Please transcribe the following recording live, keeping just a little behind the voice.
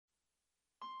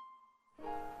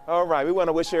All right, we want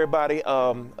to wish everybody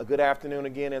a good afternoon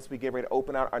again as we get ready to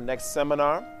open out our next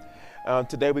seminar.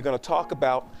 Today we're going to talk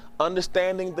about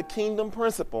understanding the kingdom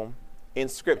principle in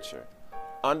Scripture.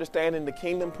 Understanding the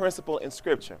kingdom principle in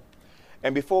Scripture.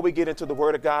 And before we get into the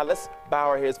Word of God, let's bow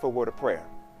our heads for a word of prayer.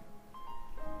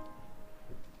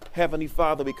 Heavenly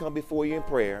Father, we come before you in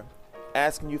prayer,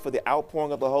 asking you for the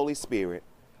outpouring of the Holy Spirit.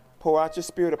 Pour out your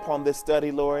Spirit upon this study,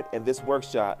 Lord, and this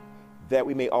workshop, that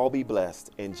we may all be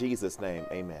blessed. In Jesus' name,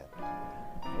 amen.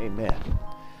 Amen.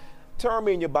 Turn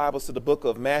me in your Bibles to the book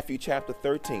of Matthew chapter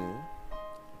 13.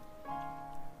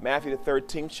 Matthew the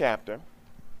 13th chapter.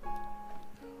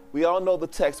 We all know the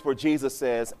text where Jesus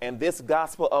says, and this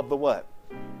gospel of the what?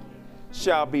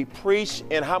 Shall be preached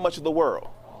in how much of the world?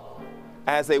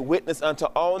 As a witness unto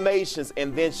all nations,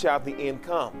 and then shall the end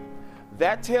come.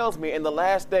 That tells me in the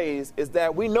last days is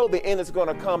that we know the end is going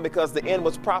to come because the end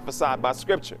was prophesied by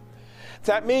Scripture.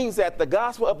 So that means that the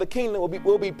gospel of the kingdom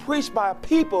will be preached by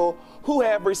people who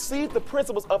have received the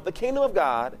principles of the kingdom of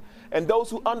God and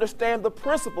those who understand the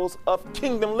principles of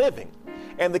kingdom living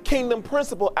and the kingdom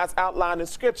principle as outlined in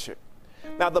Scripture.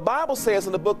 Now, the Bible says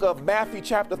in the book of Matthew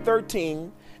chapter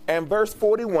 13 and verse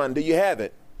 41, do you have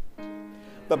it?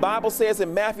 The Bible says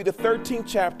in Matthew the 13th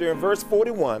chapter and verse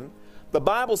 41, the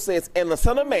Bible says, and the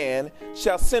Son of Man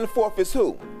shall send forth his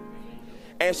who?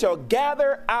 And shall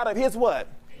gather out of his what?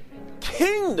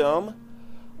 Kingdom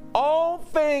all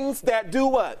things that do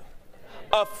what?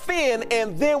 Offend,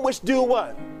 and them which do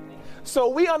what? So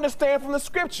we understand from the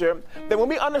Scripture that when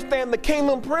we understand the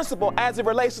kingdom principle as it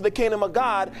relates to the kingdom of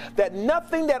God, that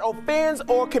nothing that offends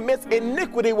or commits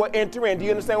iniquity will enter in. Do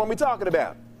you understand what we're talking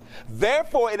about?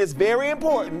 Therefore, it is very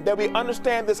important that we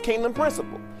understand this kingdom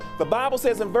principle. The Bible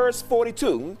says in verse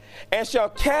 42, and shall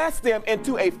cast them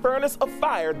into a furnace of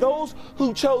fire. Those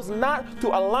who chose not to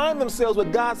align themselves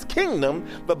with God's kingdom,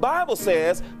 the Bible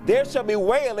says, there shall be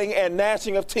wailing and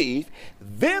gnashing of teeth.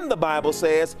 Then the Bible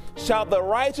says, shall the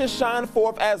righteous shine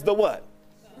forth as the what?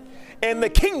 In the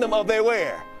kingdom of their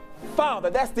where? Father.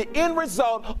 That's the end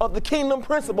result of the kingdom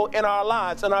principle in our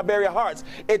lives and our very hearts.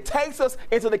 It takes us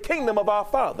into the kingdom of our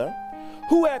Father.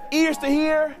 Who have ears to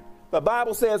hear? The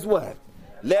Bible says what?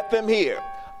 Let them hear.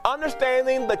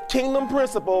 Understanding the kingdom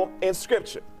principle in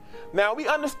Scripture. Now, we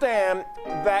understand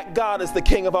that God is the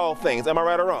King of all things. Am I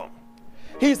right or wrong?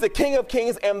 He's the King of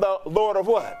kings and the Lord of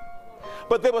what?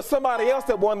 But there was somebody else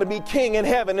that wanted to be king in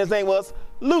heaven. His name was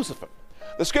Lucifer.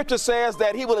 The Scripture says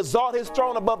that he will exalt his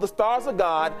throne above the stars of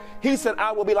God. He said,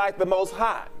 I will be like the Most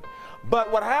High.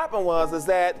 But what happened is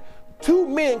that two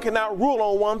men cannot rule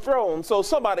on one throne. So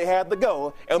somebody had to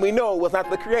go. And we know it was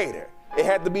not the Creator. It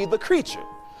had to be the creature.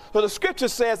 So the Scripture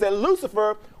says that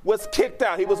Lucifer was kicked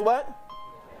out. He was what?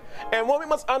 And what we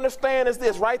must understand is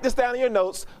this. Write this down in your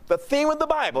notes. The theme of the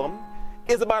Bible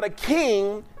is about a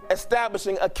king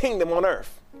establishing a kingdom on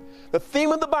earth. The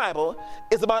theme of the Bible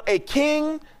is about a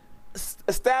king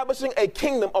establishing a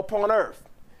kingdom upon earth.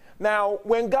 Now,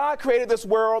 when God created this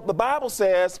world, the Bible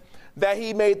says that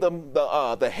he made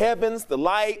the heavens, the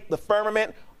light, the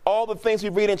firmament, all the things we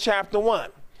read in chapter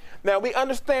 1. Now, we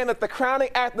understand that the crowning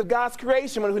act of God's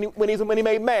creation when he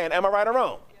made man, am I right or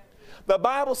wrong? The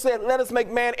Bible said, let us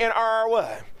make man in our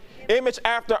what? Image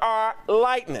after our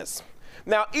likeness.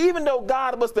 Now, even though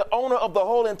God was the owner of the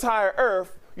whole entire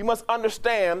earth, you must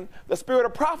understand the spirit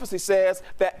of prophecy says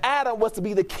that Adam was to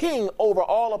be the king over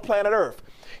all of planet Earth.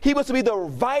 He was to be the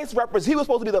he was supposed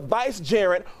to be the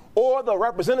vicegerent or the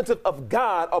representative of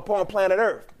God upon planet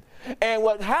Earth. And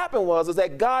what happened is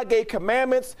that God gave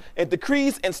commandments and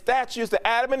decrees and statutes to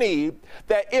Adam and Eve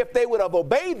that if they would have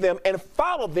obeyed them and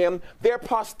followed them, their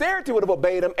posterity would have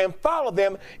obeyed them and followed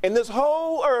them, and this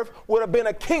whole earth would have been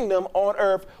a kingdom on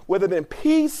earth where there had been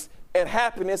peace and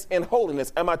happiness and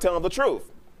holiness. Am I telling the truth?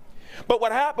 But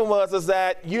what happened is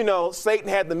that, Satan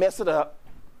had to mess it up,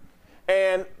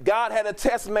 and God had to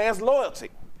test man's loyalty.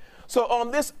 So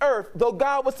on this earth, though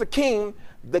God was the king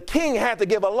had to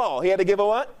give a law. He had to give a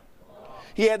what?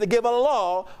 He had to give a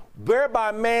law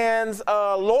whereby man's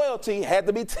loyalty had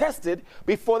to be tested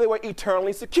before they were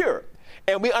eternally secure.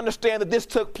 And we understand that this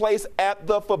took place at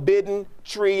the forbidden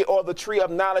tree, or the tree of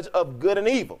knowledge of good and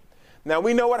evil. Now,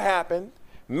 we know what happened.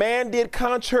 Man did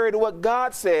contrary to what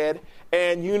God said,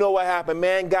 and you know what happened.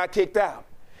 Man got kicked out.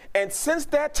 And since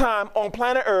that time on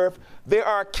planet Earth, there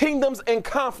are kingdoms in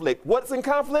conflict. What's in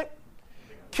conflict?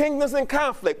 Kingdoms in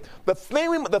conflict. The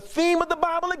theme of the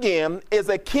Bible, again, is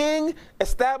a king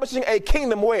establishing a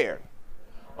kingdom where?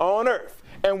 On earth.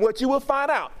 And what you will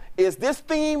find out is this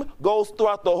theme goes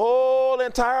throughout the whole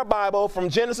entire Bible, from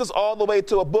Genesis all the way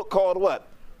to a book called what?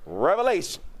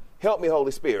 Revelation. Help me,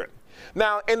 Holy Spirit.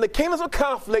 Now, in the kingdoms of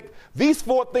conflict, these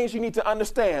 4 things you need to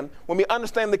understand when we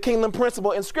understand the kingdom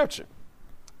principle in Scripture.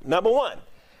 Number 1,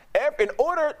 in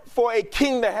order for a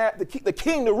king to have the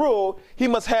king to rule, he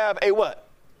must have a what?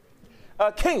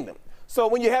 A kingdom. So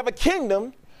when you have a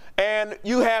kingdom, and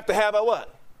you have to have a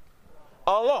what?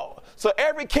 A law. So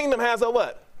every kingdom has a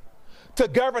what? To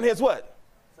govern his what?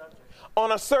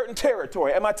 On a certain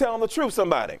territory. Am I telling the truth,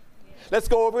 somebody? Let's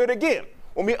go over it again.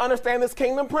 When we understand this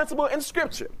kingdom principle in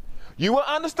Scripture, you will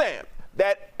understand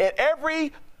that in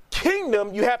every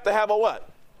kingdom you have to have a what?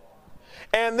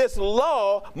 And this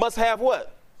law must have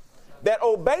what? That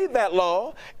obey that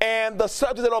law, and the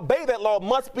subjects that obey that law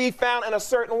must be found in a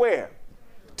certain where?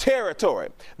 Territory.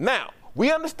 Now, we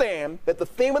understand that the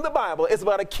theme of the Bible is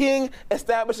about a king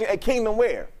establishing a kingdom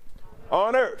where?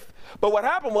 On earth. But what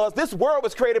happened was this world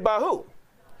was created by who?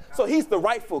 So he's the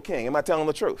rightful king. Am I telling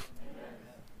the truth?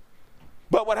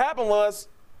 But what happened was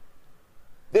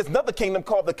there's another kingdom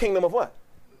called the kingdom of what?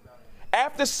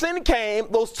 After sin came,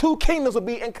 those 2 kingdoms will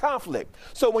be in conflict.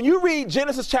 So when you read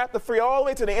Genesis chapter 3 all the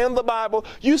way to the end of the Bible,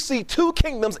 you see 2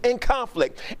 kingdoms in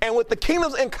conflict. And with the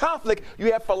kingdoms in conflict,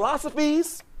 you have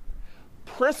philosophies,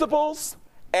 principles,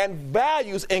 and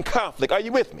values in conflict. Are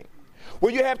you with me?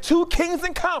 Where you have 2 kings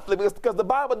in conflict, because the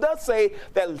Bible does say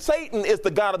that Satan is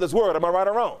the god of this world. Am I right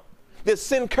or wrong? This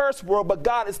sin-cursed world, but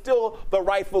God is still the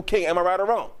rightful king. Am I right or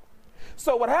wrong?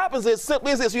 So what happens is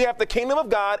simply this: you have the kingdom of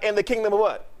God and the kingdom of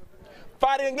what?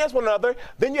 Fighting against one another.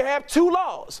 Then you have 2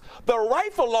 laws. The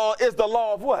rightful law is the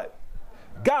law of what?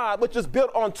 God, which is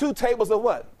built on 2 tables of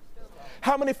what?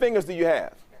 How many fingers do you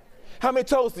have? How many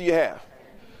toes do you have?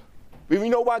 You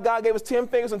know why God gave us 10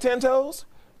 fingers and 10 toes?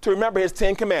 To remember his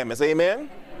 10 commandments. Amen?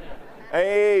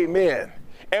 Amen.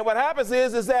 And what happens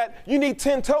is that you need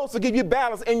 10 toes to give you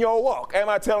balance in your walk. Am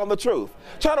I telling the truth?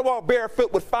 Try to walk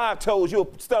barefoot with 5 toes,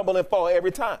 you'll stumble and fall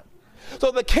every time.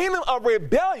 So the kingdom of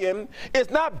rebellion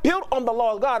is not built on the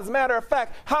law of God. As a matter of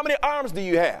fact, how many arms do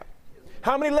you have?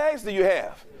 How many legs do you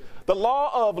have? The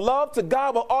law of love to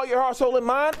God with all your heart, soul, and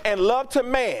mind, and love to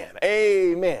man.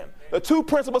 Amen. The 2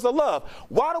 principles of love.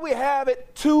 Why do we have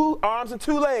it 2 arms and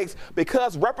 2 legs?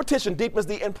 Because repetition deepens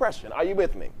the impression. Are you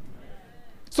with me?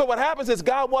 So what happens is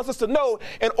God wants us to know,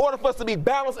 in order for us to be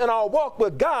balanced in our walk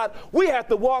with God, we have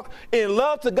to walk in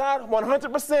love to God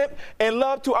 100% and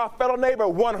love to our fellow neighbor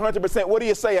 100%. What do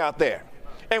you say out there?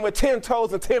 And with 10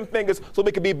 toes and 10 fingers so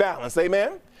we can be balanced.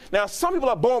 Amen? Now, some people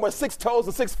are born with 6 toes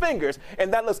and 6 fingers,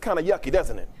 and that looks kind of yucky,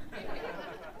 doesn't it?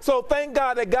 So thank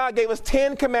God that God gave us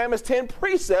 10 commandments, 10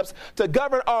 precepts to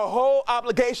govern our whole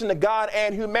obligation to God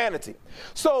and humanity.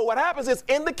 So what happens is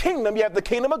in the kingdom, you have the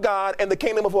kingdom of God and the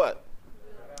kingdom of what?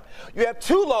 You have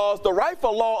 2 laws, the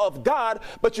rightful law of God,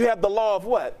 but you have the law of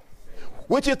what?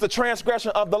 Which is the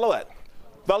transgression of the what?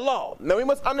 The law. Now we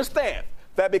must understand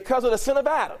that because of the sin of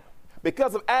Adam,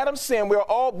 because of Adam's sin, we are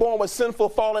all born with sinful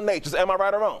fallen natures. Am I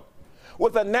right or wrong?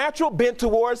 With a natural bent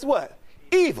towards what?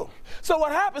 Evil. So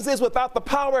what happens is without the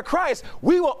power of Christ,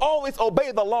 we will always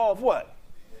obey the law of what?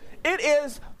 It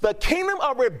is the kingdom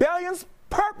of rebellion's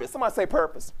purpose. Somebody say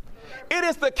purpose. It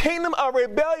is the kingdom of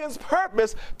rebellion's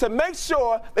purpose to make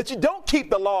sure that you don't keep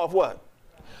the law of what?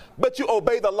 But you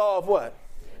obey the law of what?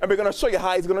 And we're going to show you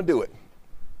how he's going to do it.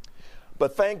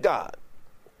 But thank God,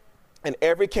 in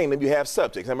every kingdom you have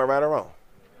subjects. Am I right or wrong?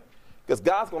 Because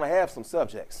God's going to have some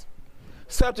subjects.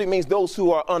 Subject means those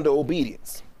who are under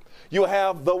obedience. You'll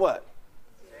have the what?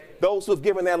 Those who have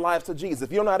given their lives to Jesus.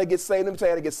 If you don't know how to get saved, let me tell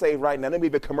you how to get saved right now. Let me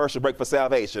give you a commercial break for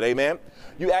salvation. Amen.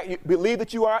 You believe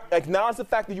that you are, acknowledge the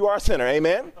fact that you are a sinner.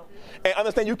 Amen. And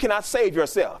understand you cannot save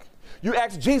yourself. You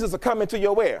ask Jesus to come into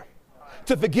your where?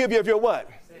 To forgive you of your what?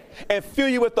 And fill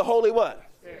you with the holy what?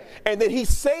 And then he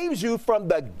saves you from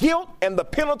the guilt and the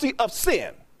penalty of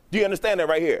sin. Do you understand that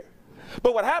right here?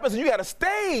 But what happens is you got to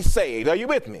stay saved. Are you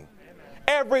with me?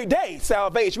 Every day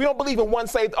salvation. We don't believe in one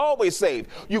saved, always saved.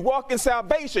 You walk in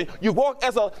salvation. You walk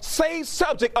as a saved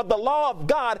subject of the law of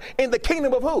God in the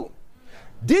kingdom of who?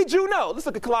 Did you know? Let's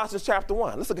look at Colossians chapter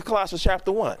 1. Let's look at Colossians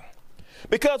chapter 1.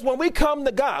 Because when we come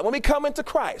to God, when we come into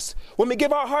Christ, when we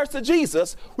give our hearts to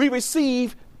Jesus, we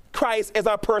receive Christ as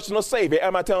our personal Savior.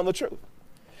 Am I telling the truth?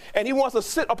 And he wants to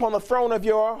sit upon the throne of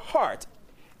your heart.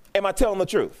 Am I telling the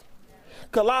truth?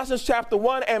 Colossians chapter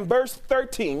 1 and verse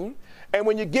 13. And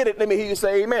when you get it, let me hear you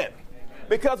say amen. Amen.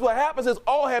 Because what happens is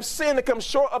all have sinned and come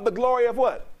short of the glory of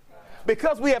what?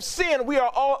 Because we have sinned, we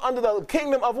are all under the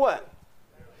kingdom of what?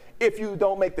 If you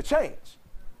don't make the change.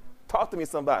 Talk to me,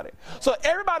 somebody. So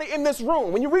everybody in this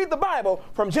room, when you read the Bible,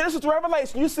 from Genesis to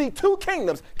Revelation, you see 2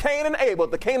 kingdoms, Cain and Abel,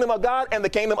 the kingdom of God and the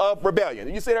kingdom of rebellion.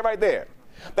 You see that right there.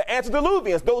 The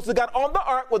antediluvians, those who got on the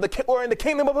ark were in the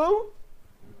kingdom of who?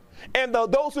 And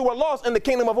those who were lost in the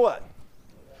kingdom of what?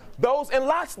 Those in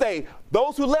Lot's day,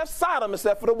 those who left Sodom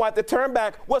except for the wife that turned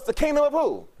back, was the kingdom of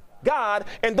who? God.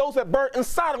 And those that burnt in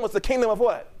Sodom was the kingdom of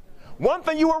what? One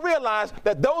thing you will realize,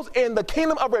 that those in the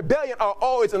kingdom of rebellion are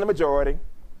always in the majority.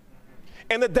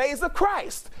 In the days of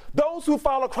Christ, those who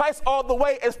follow Christ all the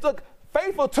way and stood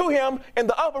faithful to him in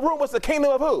the upper room was the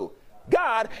kingdom of who?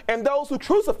 God. And those who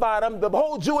crucified him, the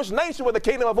whole Jewish nation, were the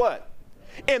kingdom of what?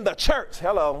 In the church.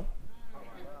 Hello.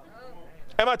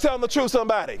 Am I telling the truth,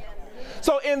 somebody?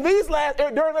 So in these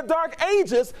during the dark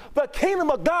ages, the kingdom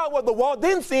of God were the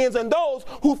Waldensians and those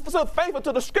who stood faithful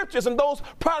to the scriptures and those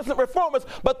Protestant reformers.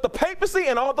 But the papacy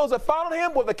and all those that followed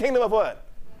him were the kingdom of what?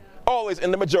 Always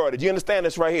in the majority. Do you understand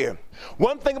this right here?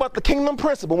 One thing about the kingdom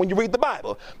principle when you read the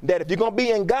Bible, that if you're going to be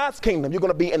in God's kingdom, you're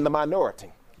going to be in the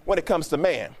minority when it comes to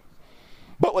man.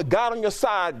 But with God on your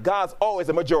side, God's always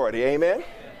a majority. Amen? Amen.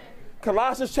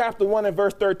 Colossians chapter 1 and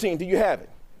verse 13. Do you have it?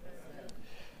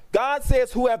 God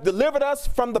says, who have delivered us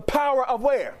from the power of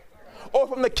where? Or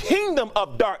from the kingdom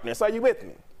of darkness. Are you with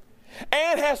me?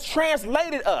 And has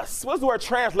translated us. What does the word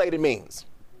translated means?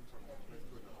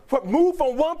 Move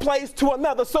from one place to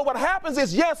another. So what happens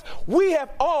is, yes, we have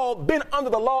all been under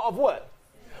the law of what?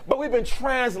 But we've been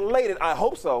translated, I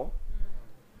hope so,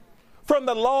 from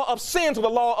the law of sin to the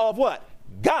law of what?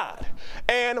 God.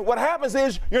 And what happens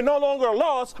is, you're no longer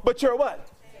lost, but you're what?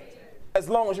 As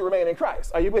long as you remain in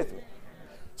Christ. Are you with me?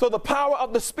 So the power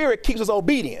of the Spirit keeps us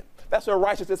obedient. That's where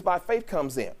righteousness by faith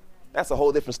comes in. That's a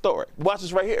whole different story. Watch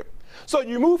this right here. So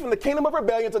you move from the kingdom of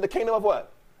rebellion to the kingdom of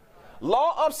what?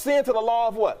 Law of sin to the law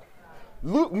of what?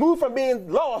 Move from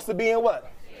being lost to being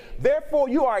what? Therefore,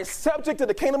 you are subject to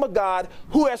the kingdom of God,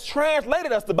 who has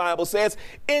translated us, the Bible says,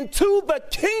 into the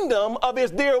kingdom of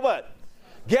his dear what?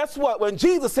 Guess what? When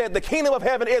Jesus said the kingdom of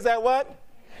heaven is at what?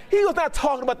 He was not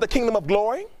talking about the kingdom of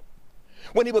glory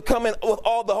when he would come in with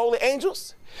all the holy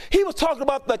angels. He was talking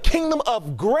about the kingdom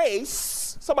of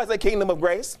grace. Somebody say kingdom of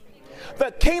grace.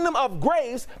 The kingdom of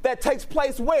grace that takes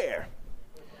place where?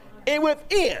 And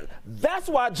within. That's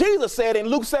why Jesus said in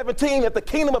Luke 17 that the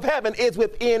kingdom of heaven is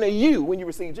within you when you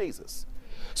receive Jesus.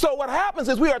 So what happens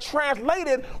is we are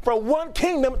translated from one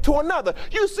kingdom to another.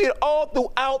 You see it all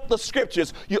throughout the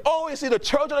scriptures. You always see the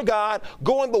children of God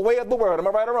going the way of the world. Am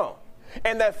I right or wrong?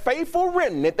 And that faithful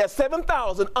remnant, that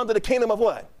 7,000 under the kingdom of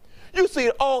what? You see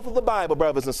it all through the Bible,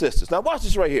 brothers and sisters. Now watch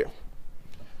this right here.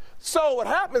 So what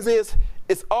happens is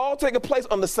it's all taking place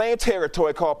on the same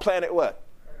territory called planet what?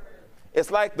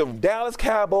 It's like the Dallas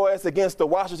Cowboys against the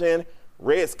Washington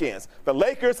Redskins. The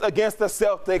Lakers against the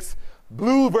Celtics.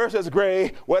 Blue versus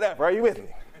gray, whatever. Are you with me?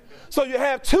 So you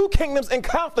have two kingdoms in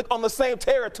conflict on the same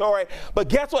territory. But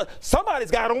guess what?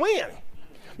 Somebody's got to win.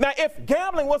 Now, if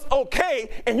gambling was okay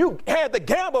and you had to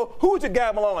gamble, who would you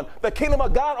gamble on? The kingdom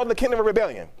of God or the kingdom of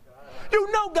rebellion?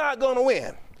 You know God's going to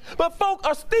win. But folk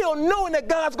are still knowing that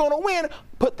God's going to win,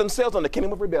 put themselves on the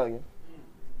kingdom of rebellion.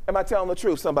 Am I telling the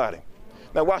truth, somebody?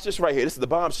 Now watch this right here. This is the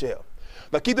bombshell.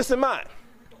 Now keep this in mind.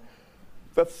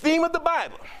 The theme of the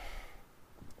Bible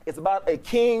is about a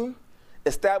king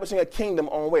establishing a kingdom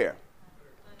on where?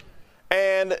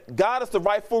 And God is the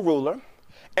rightful ruler.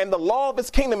 And the law of his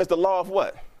kingdom is the law of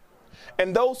what?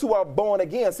 And those who are born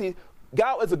again, see,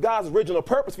 God is God's original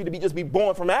purpose for you to just be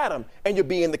born from Adam and you'll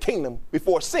be in the kingdom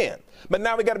before sin. But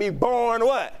now we got to be born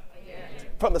what? Again.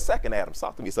 From the second Adam.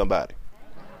 Talk to me, somebody.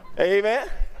 Amen.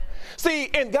 See,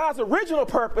 in God's original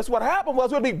purpose, what happened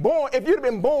was we'd be born, if you'd have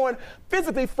been born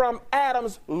physically from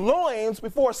Adam's loins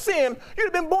before sin, you'd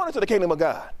have been born into the kingdom of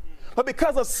God. But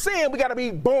because of sin, we got to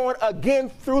be born again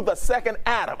through the second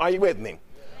Adam. Are you with me?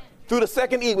 Through the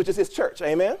second Eve, which is his church.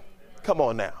 Amen? Come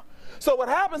on now. So what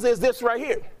happens is this right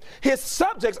here. His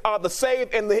subjects are the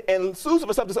saved and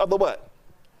Lucifer's subjects are the what?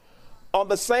 On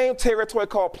the same territory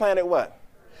called planet what?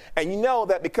 And you know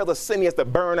that because of sin, he has to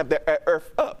burn up the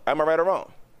earth up. Am I right or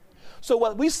wrong? So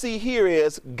what we see here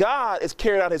is God is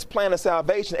carrying out his plan of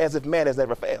salvation as if man has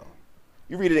never failed.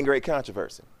 You read it in Great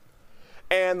Controversy.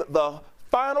 And the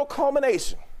final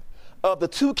culmination of the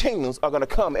two kingdoms are going to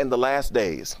come in the last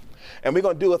days. And we're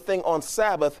going to do a thing on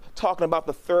Sabbath talking about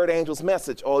the third angel's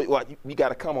message. Oh, well, you got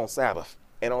to come on Sabbath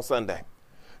and on Sunday.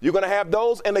 You're going to have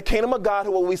those in the kingdom of God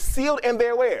who will be sealed in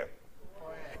their where?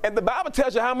 And the Bible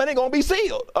tells you how many are going to be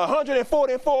sealed.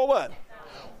 144 what?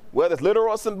 Whether it's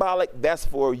literal or symbolic, that's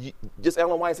for you. Just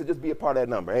Ellen White said, just be a part of that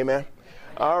number. Amen?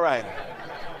 All right.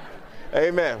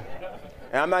 Amen.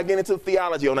 And I'm not getting into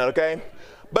theology on that, okay?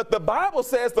 But the Bible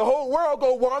says the whole world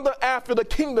go wander after the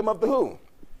kingdom of the who?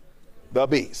 The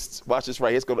beast. Watch this right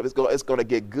here. It's going to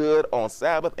get good on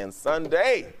Sabbath and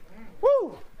Sunday.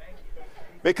 Woo!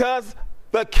 Because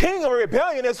the king of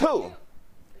rebellion is who?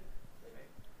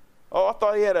 Oh, I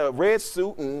thought he had a red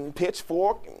suit and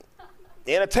pitchfork.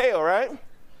 In a tail, right?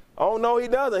 Oh, no, he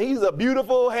doesn't. He's a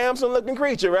beautiful, handsome-looking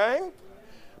creature, right?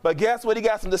 But guess what? He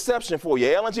got some deception for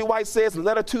you. Ellen G. White says in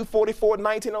letter 244,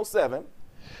 1907,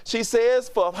 she says,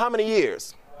 for how many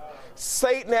years?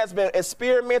 Satan has been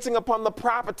experimenting upon the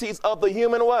properties of the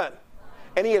human what?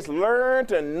 And he has learned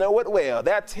to know it well.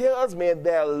 That tells me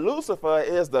that Lucifer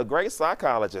is the great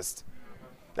psychologist.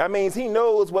 That means he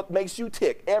knows what makes you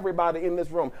tick. Everybody in this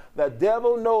room. The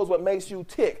devil knows what makes you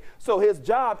tick. So his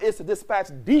job is to dispatch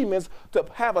demons to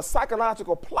have a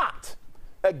psychological plot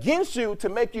against you to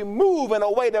make you move in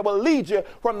a way that will lead you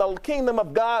from the kingdom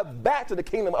of God back to the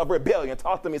kingdom of rebellion.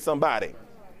 Talk to me, somebody.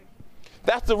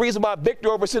 That's the reason why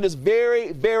victory over sin is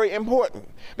very, very important.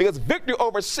 Because victory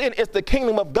over sin is the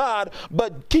kingdom of God,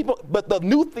 but the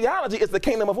new theology is the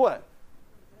kingdom of what?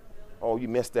 Oh, you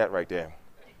missed that right there.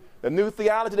 The new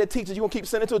theology that teaches you won't keep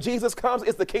sinning until Jesus comes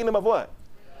is the kingdom of what?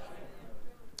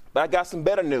 But I got some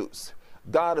better news.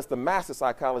 God is the master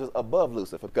psychologist above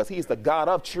Lucifer because he's the God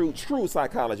of true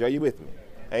psychology. Are you with me?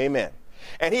 Amen.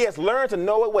 And he has learned to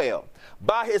know it well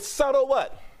by his subtle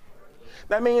what?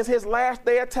 That means his last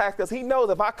day attack, because he knows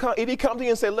if he comes to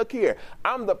you and say, look here,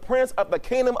 I'm the prince of the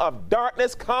kingdom of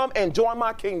darkness, come and join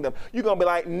my kingdom. You're going to be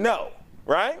like, no,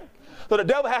 right? So the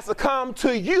devil has to come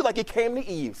to you like he came to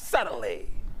Eve, subtly.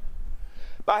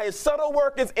 By his subtle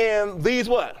workings in these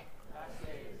what?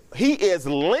 He is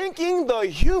linking the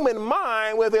human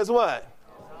mind with his what?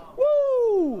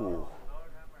 Woo!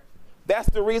 That's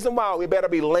the reason why we better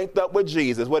be linked up with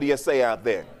Jesus. What do you say out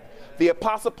there? The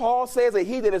Apostle Paul says that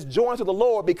he that is joined to the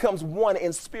Lord becomes one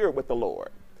in spirit with the Lord.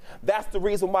 That's the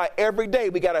reason why every day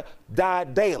we got to die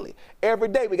daily. Every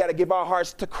day we got to give our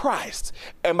hearts to Christ.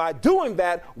 And by doing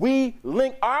that, we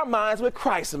link our minds with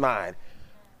Christ's mind.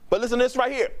 But listen to this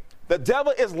right here. The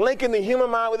devil is linking the human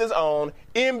mind with his own,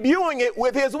 imbuing it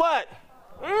with his what?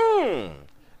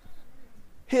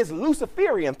 His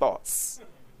Luciferian thoughts.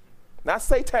 Not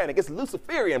satanic, it's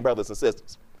Luciferian, brothers and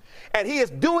sisters. And he is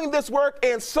doing this work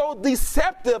in so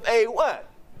deceptive a what?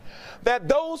 That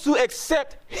those who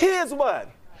accept his what?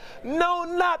 Know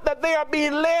not that they are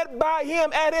being led by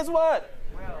him at his what?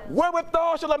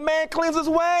 Wherewithal shall a man cleanse his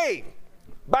way?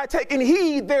 By taking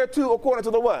heed thereto according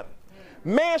to the what?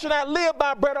 Man shall not live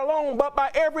by bread alone, but by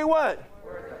every what?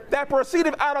 That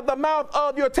proceedeth out of the mouth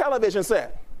of your television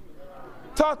set.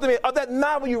 Talk to me. Or that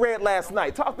novel you read last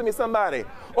night. Talk to me, somebody.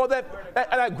 Or that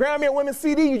Grammy and Women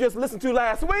CD you just listened to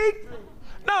last week.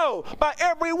 No, by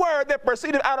every word that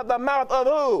proceeded out of the mouth of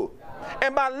who?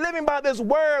 And by living by this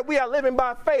word, we are living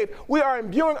by faith. We are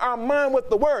imbuing our mind with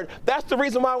the word. That's the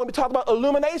reason why when we talk about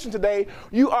illumination today,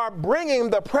 you are bringing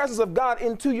the presence of God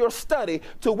into your study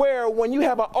to where when you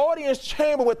have an audience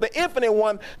chamber with the infinite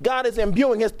one, God is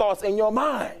imbuing his thoughts in your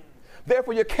mind.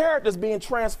 Therefore, your character is being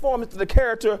transformed into the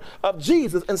character of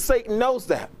Jesus, and Satan knows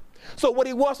that. So what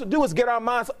he wants to do is get our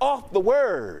minds off the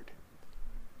word.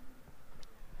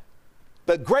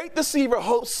 The great deceiver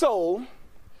hopes so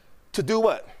to do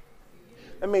what?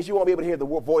 That means you won't be able to hear the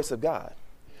voice of God.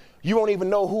 You won't even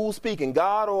know who's speaking,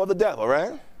 God or the devil,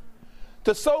 right?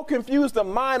 To so confuse the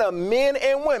mind of men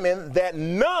and women that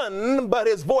none but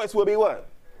his voice will be what?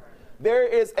 There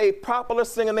is a popular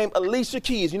singer named Alicia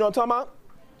Keys. You know what I'm talking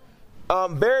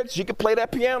about? She could play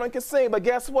that piano and can sing, but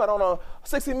guess what? On a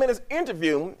 60 Minutes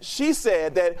interview, she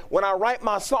said that when I write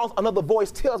my songs, another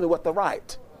voice tells me what to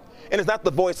write. And it's not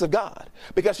the voice of God,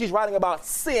 because she's writing about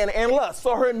sin and lust.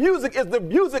 So her music is the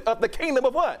music of the kingdom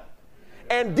of what?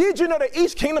 And did you know that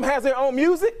each kingdom has their own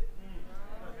music?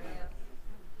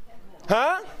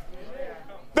 Huh?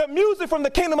 The music from the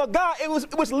kingdom of God,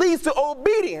 which leads to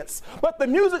obedience. But the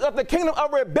music of the kingdom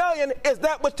of rebellion is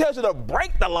that which tells you to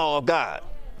break the law of God.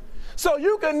 So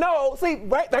you can know, see,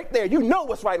 right there, you know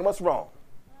what's right and what's wrong.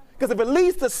 Because if it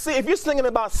leads to sin, if you're singing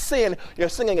about sin, you're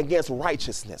singing against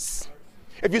righteousness.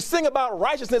 If you sing about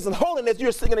righteousness and holiness,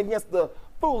 you're singing against the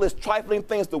foolish, trifling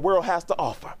things the world has to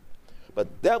offer.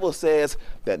 But the devil says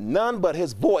that none but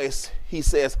his voice, he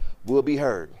says, will be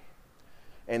heard.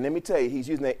 And let me tell you, he's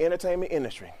using the entertainment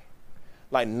industry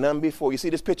like none before. You see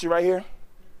this picture right here?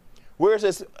 Where's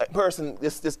this person,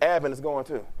 this Advent is going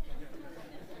to?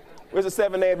 Where's the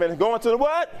 7 Advent? Going to the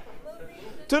what?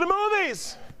 To the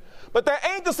movies. But the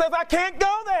angel says, I can't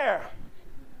go there.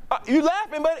 You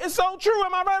laughing, but it's so true.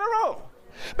 Am I right or wrong?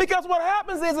 Because what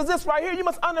happens is this right here. You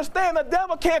must understand the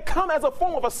devil can't come as a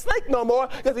form of a snake no more,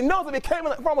 because he knows if he came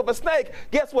in the form of a snake,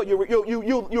 guess what?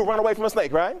 You run away from a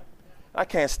snake, right? I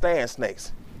can't stand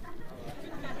snakes.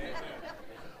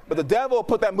 But the devil will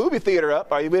put that movie theater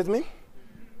up. Are you with me?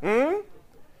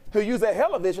 He'll use that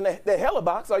television, that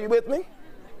helibox. Are you with me?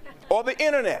 Or the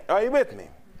internet. Are you with me?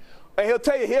 And he'll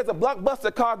tell you, here's a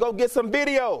Blockbuster car. Go get some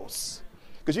videos.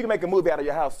 Because you can make a movie out of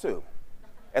your house too,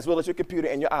 as well as your computer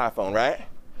and your iPhone, right?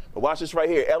 But watch this right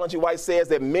here. Ellen G. White says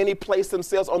that many place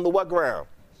themselves on the what ground?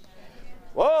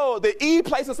 Whoa, the Eve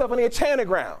placed herself on the enchanted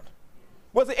ground.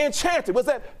 Was it enchanted? Was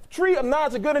that tree of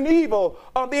knowledge of good and evil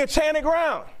on the enchanted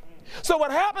ground? So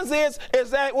what happens is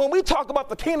that when we talk about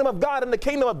the kingdom of God and the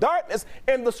kingdom of darkness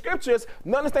in the scriptures,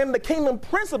 understanding the kingdom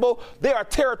principle, there are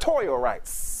territorial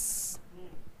rights.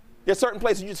 There's certain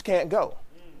places you just can't go.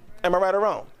 Am I right or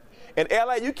wrong? In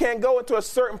LA, you can't go into a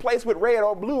certain place with red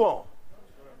or blue on.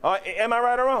 Am I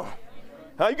right or wrong?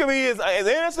 You can be as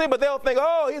innocent, but they'll think,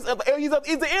 oh, he's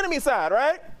the enemy side,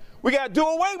 right? We got to do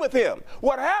away with him.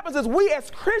 What happens is we as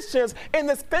Christians in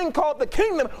this thing called the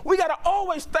kingdom, we got to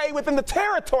always stay within the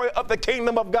territory of the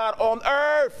kingdom of God on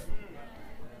earth.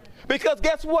 Because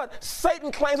guess what?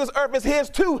 Satan claims this earth is his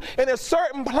too. And there's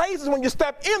certain places when you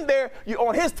step in there, you're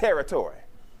on his territory.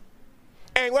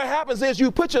 And what happens is you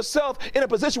put yourself in a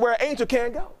position where an angel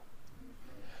can't go.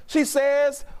 She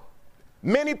says,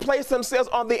 many place themselves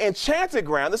on the enchanted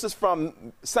ground. This is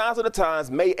from Signs of the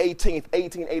Times, May 18th,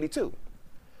 1882.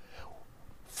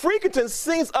 Frequenting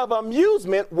scenes of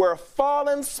amusement where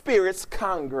fallen spirits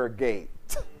congregate.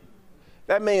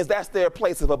 That means that's their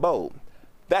place of abode.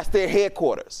 That's their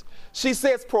headquarters. She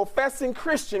says, professing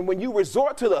Christian, when you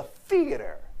resort to the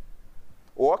theater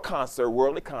or a concert,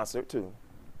 worldly concert too,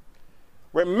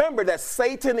 remember that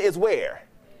Satan is where?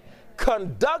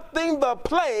 Conducting the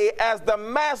play as the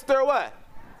master what?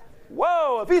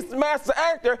 Whoa, if he's the master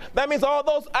actor, that means all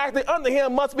those acting under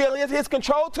him must be under his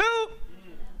control too.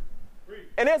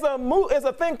 And there's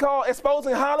a thing called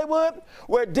Exposing Hollywood,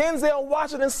 where Denzel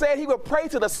Washington said he would pray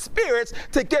to the spirits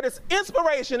to get his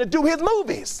inspiration to do his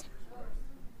movies.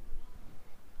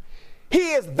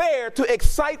 He is there to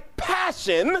excite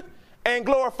passion and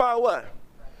glorify what?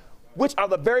 Which are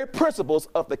the very principles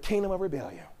of the kingdom of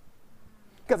rebellion.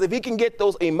 Because if he can get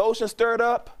those emotions stirred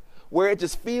up where it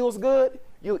just feels good,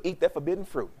 you'll eat that forbidden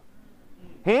fruit.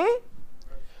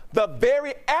 The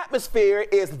very atmosphere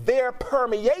is there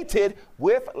permeated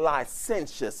with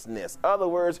licentiousness. In other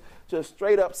words, just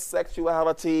straight up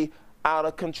sexuality out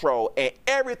of control. And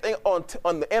everything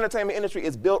on the entertainment industry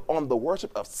is built on the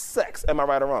worship of sex. Am I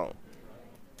right or wrong?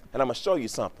 And I'm going to show you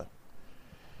something.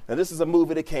 Now, this is a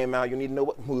movie that came out. You need to know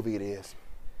what movie it is.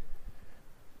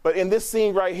 But in this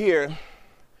scene right here,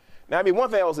 now, I mean,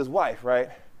 one thing was his wife, right?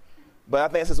 But I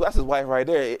think that's his wife right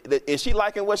there. Is she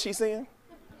liking what she's seeing?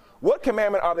 What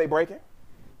commandment are they breaking?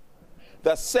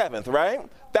 The 7th, right?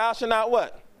 Thou shalt not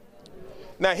what?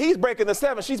 Now, he's breaking the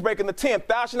 7th. She's breaking the 10th.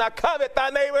 Thou shalt not covet thy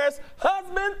neighbor's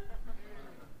husband.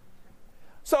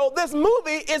 So this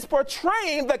movie is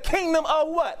portraying the kingdom of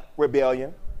what?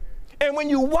 Rebellion. And when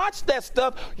you watch that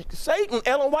stuff, Satan,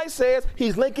 Ellen White says,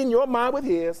 he's linking your mind with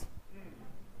his.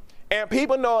 And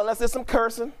people know unless there's some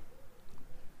cursing,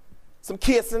 some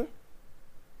kissing,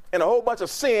 and a whole bunch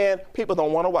of sin, people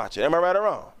don't want to watch it. Am I right or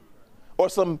wrong? Or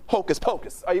some hocus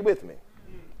pocus. Are you with me?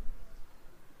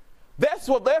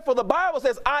 Therefore the Bible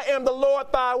says, I am the Lord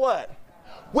thy what?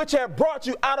 Which have brought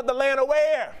you out of the land of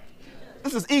where?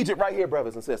 This is Egypt right here,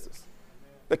 brothers and sisters.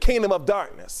 The kingdom of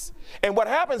darkness. And what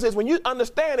happens is when you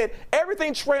understand it,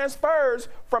 everything transfers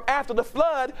from after the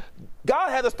flood. God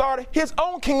had to start his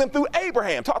own kingdom through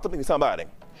Abraham. Talk to me, somebody.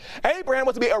 Abraham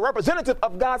was to be a representative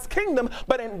of God's kingdom,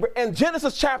 but in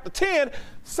Genesis chapter 10,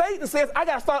 Satan says, I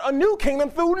got to start a new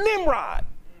kingdom through Nimrod.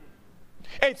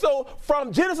 And so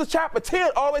from Genesis chapter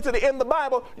 10 all the way to the end of the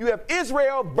Bible, you have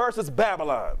Israel versus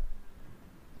Babylon.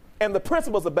 And the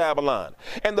principles of Babylon.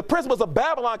 And the principles of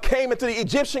Babylon came into the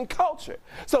Egyptian culture.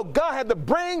 So God had to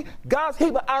bring God's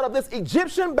people out of this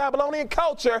Egyptian Babylonian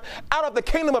culture, out of the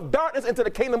kingdom of darkness into the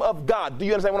kingdom of God. Do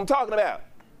you understand what I'm talking about?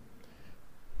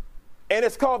 And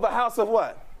it's called the house of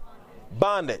what?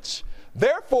 Bondage.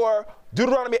 Therefore,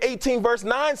 Deuteronomy 18 verse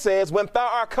 9 says, when thou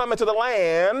art come into the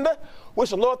land,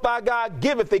 which the Lord thy God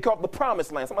giveth thee, called the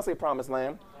promised land. Somebody say promised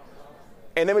land.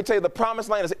 And let me tell you, the promised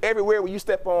land is everywhere where you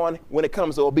step on when it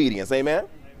comes to obedience. Amen?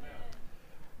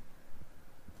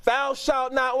 Thou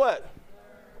shalt not what?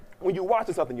 When you're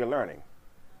watching something, you're learning.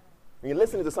 When you're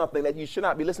listening to something that you should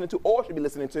not be listening to or should be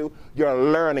listening to, you're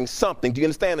learning something. Do you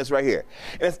understand this right here?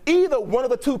 And it's either one of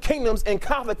the two kingdoms in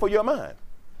conflict for your mind.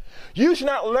 You should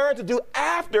not learn to do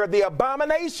after the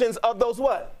abominations of those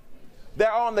what?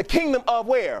 They're on the kingdom of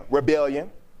where?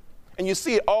 Rebellion. And you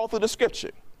see it all through the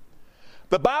scripture.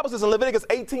 The Bible says in Leviticus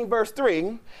 18 verse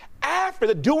 3, after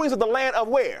the doings of the land of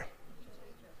where?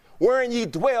 Wherein ye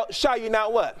dwell, shall ye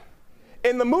not what?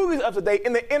 In the movies of today,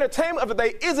 in the entertainment of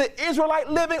today, is it Israelite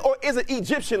living or is it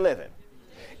Egyptian living?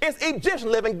 It's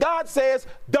Egyptian living. God says,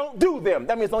 don't do them.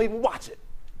 That means don't even watch it.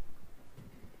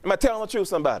 Am I telling the truth,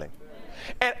 somebody?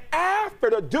 And after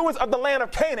the doings of the land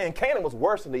of Canaan, Canaan was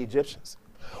worse than the Egyptians.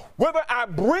 Whither I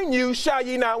bring you, shall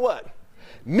ye not what?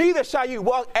 Neither shall you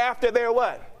walk after their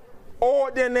what?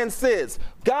 Ordinances.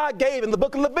 God gave, in the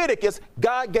book of Leviticus,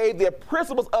 God gave the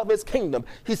principles of his kingdom.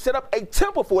 He set up a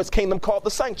temple for his kingdom called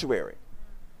the sanctuary.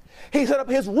 He set up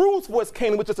his rules for his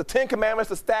kingdom, which is the 10 commandments,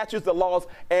 the statutes, the laws,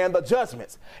 and the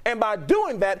judgments. And by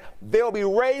doing that, they'll be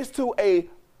raised to a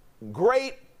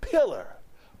great pillar.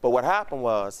 But what happened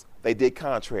was they did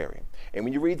contrary. And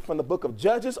when you read from the book of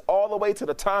Judges all the way to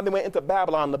the time they went into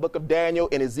Babylon, the book of Daniel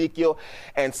and Ezekiel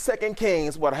and 2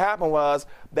 Kings, what happened was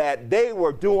that they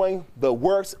were doing the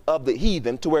works of the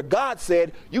heathen, to where God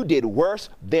said, you did worse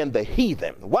than the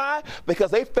heathen. Why?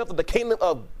 Because they felt that the kingdom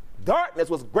of darkness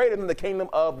was greater than the kingdom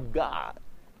of God.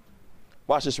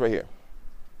 Watch this right here.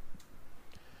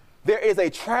 There is a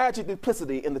tragic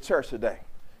duplicity in the church today.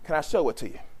 Can I show it to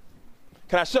you?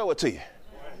 Can I show it to you?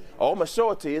 Oh, I'm going to show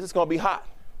it to you. It's going to be hot.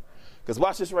 Because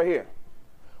watch this right here.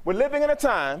 We're living in a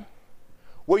time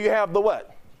where you have the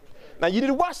what? Now, you need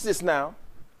to watch this now.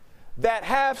 That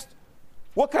have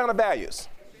what kind of values?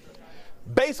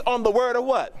 Based on the word of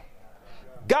what?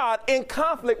 God, in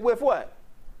conflict with what?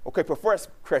 Okay, profess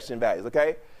Christian values,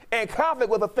 okay? In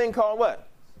conflict with a thing called what?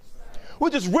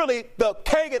 Which is really the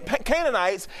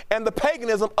Canaanites and the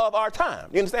paganism of our time.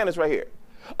 You understand this right here?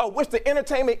 Of which the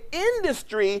entertainment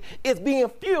industry is being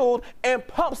fueled and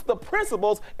pumps the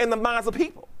principles in the minds of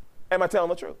people. Am I telling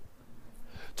the truth?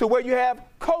 To where you have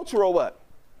cultural what?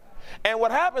 And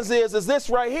what happens is this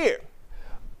right here.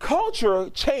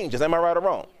 Culture changes, am I right or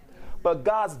wrong? But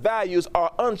God's values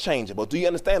are unchangeable. Do you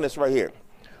understand this right here?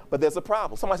 But there's a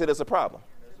problem. Somebody said there's a problem.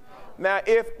 Now,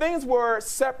 if things were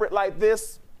separate like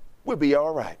this, we'd be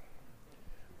all right.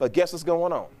 But guess what's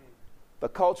going on? The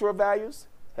cultural values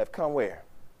have come where?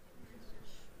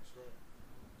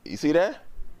 You see that?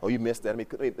 Oh, you missed that.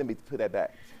 Let me put that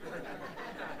back.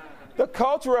 The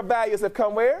cultural values have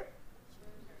come where?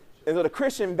 And so the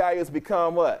Christian values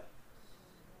become what?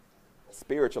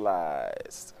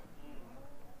 Spiritualized.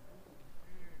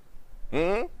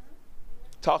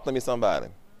 Talk to me, somebody.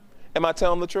 Am I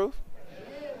telling the truth?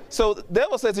 So the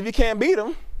devil says if you can't beat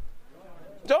him,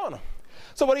 join him.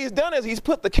 So what he's done is he's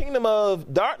put the kingdom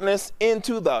of darkness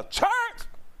into the church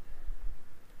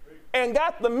and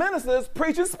got the ministers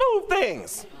preaching smooth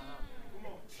things.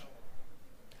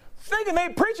 Thinking they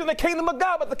preaching the kingdom of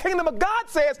God, but the kingdom of God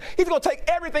says he's going to take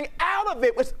everything out of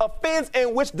it which offends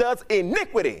and which does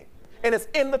iniquity. And it's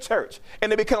in the church.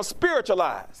 And it becomes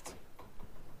spiritualized.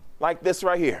 Like this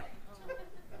right here.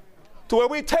 To where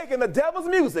we've taken the devil's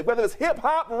music, whether it's hip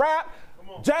hop, rap,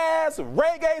 jazz,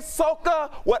 reggae,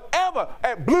 soca, whatever,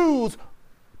 and blues,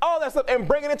 all that stuff, and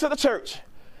bring it into the church.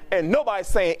 And nobody's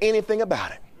saying anything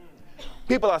about it.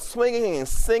 People are swinging and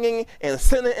singing and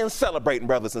sinning and celebrating,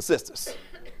 brothers and sisters.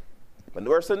 But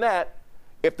worse than that,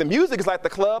 if the music is like the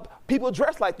club, people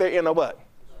dress like they're in a what?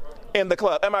 In the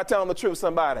club. Am I telling the truth,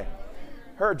 somebody?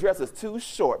 Her dress is too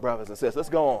short, brothers and sisters. Let's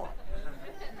go on.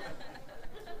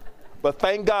 But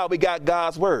thank God we got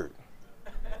God's word.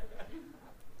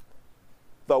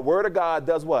 The word of God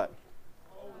does what?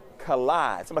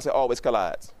 Collides. Somebody say always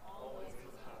collides.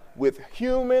 With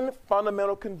human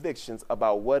fundamental convictions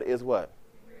about what is what?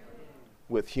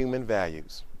 With human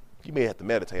values. You may have to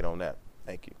meditate on that.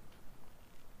 Thank you.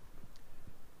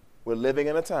 We're living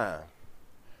in a time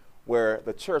where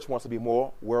the church wants to be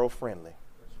more world-friendly.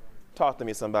 Talk to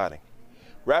me, somebody.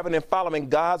 Rather than following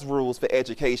God's rules for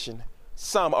education,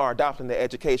 some are adopting the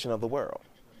education of the world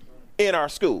in our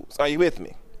schools. Are you with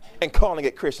me? And calling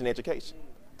it Christian education.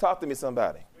 Talk to me,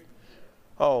 somebody.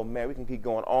 Oh, man, we can keep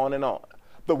going on and on.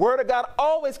 The word of God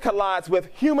always collides with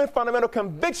human fundamental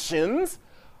convictions.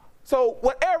 So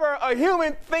whatever a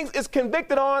human thinks is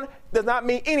convicted on does not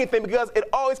mean anything because it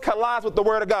always collides with the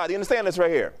word of God. You understand this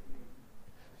right here?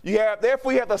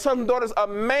 Therefore, you have the sons and daughters of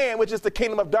man, which is the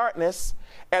kingdom of darkness,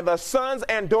 and the sons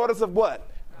and daughters of what?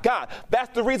 God.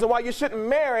 That's the reason why you shouldn't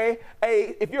marry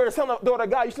if you're a son or daughter of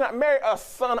God, you should not marry a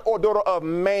son or daughter of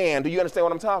man. Do you understand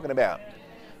what I'm talking about?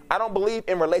 I don't believe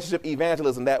in relationship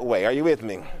evangelism that way. Are you with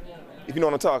me? If you know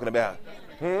what I'm talking about.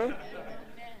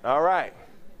 All right.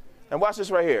 And watch this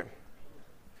right here.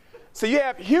 So you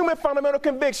have human fundamental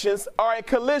convictions are in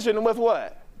collision with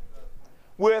what?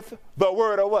 With the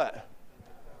word of what?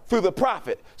 Through the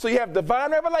prophet. So you have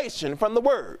divine revelation from the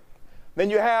word. Then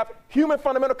you have human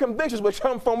fundamental convictions which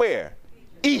come from where?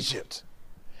 Egypt.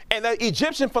 And the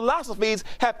Egyptian philosophies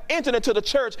have entered into the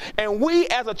church. And we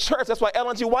as a church, that's why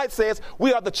Ellen G. White says,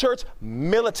 we are the church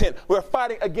militant. We're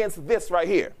fighting against this right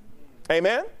here.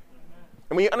 Amen?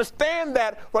 And when you understand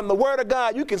that from the word of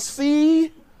God, you can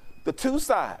see the two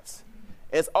sides.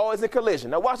 And it's always in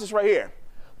collision. Now watch this right here.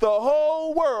 The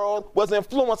whole world was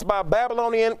influenced by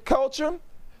Babylonian culture,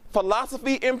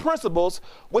 philosophy, and principles,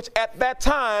 which at that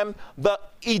time, the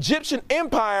Egyptian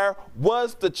empire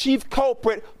was the chief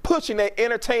culprit, pushing that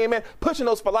entertainment, pushing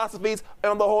those philosophies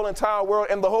on the whole entire world,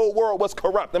 and the whole world was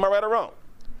corrupt. Am I right or wrong?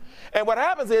 And what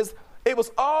happens is, it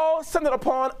was all centered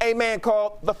upon a man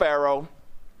called the Pharaoh.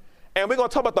 And we're going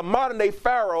to talk about the modern day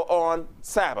Pharaoh on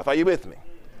Sabbath. Are you with me?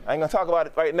 I ain't going to talk about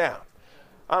it right now.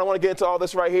 I don't want to get into all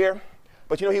this right here,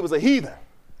 but you know he was a heathen.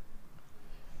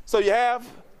 So you have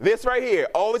this right here,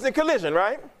 always in collision,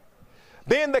 right?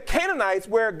 Then the Canaanites,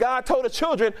 where God told the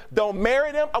children, don't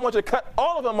marry them. I want you to cut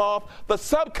all of them off. The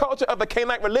subculture of the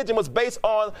Canaanite religion was based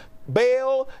on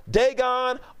Baal,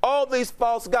 Dagon, all these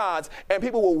false gods. And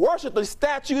people would worship the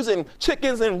statues and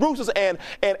chickens and roosters and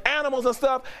animals and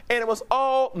stuff. And it was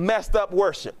all messed up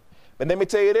worship. But let me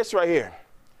tell you this right here.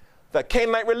 The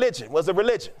Canaanite religion was a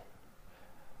religion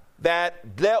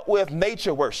that dealt with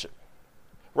nature worship.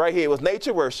 Right here, it was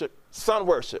nature worship, sun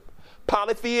worship,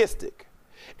 polytheistic.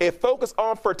 It focused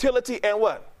on fertility and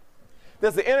what?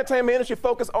 Does the entertainment industry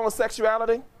focus on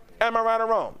sexuality? Am I right or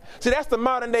wrong? See, that's the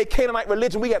modern day Canaanite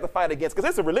religion we got to fight against, because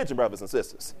it's a religion, brothers and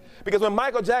sisters. Because when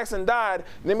Michael Jackson died,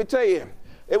 let me tell you,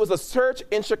 it was a church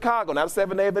in Chicago, not a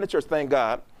Seventh-day Adventist church, thank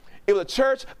God. It was a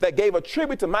church that gave a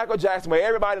tribute to Michael Jackson where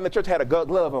everybody in the church had a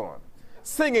glove on,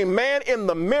 singing Man in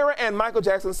the Mirror and Michael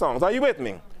Jackson songs. Are you with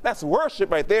me? That's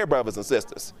worship right there, brothers and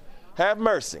sisters. Have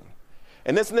mercy.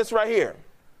 And this right here.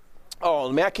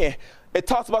 Oh, man, I can't. It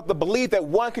talks about the belief that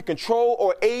one can control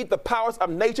or aid the powers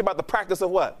of nature by the practice of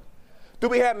what? Do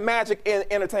we have magic in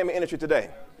entertainment industry today?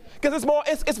 Because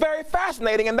it's very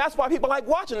fascinating, and that's why people like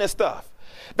watching this stuff.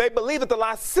 They believe that the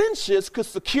licentious could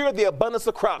secure the abundance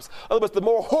of crops. In other words, the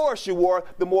more horse you wore,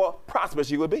 the more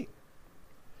prosperous you would be.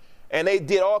 And they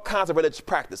did all kinds of religious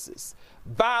practices.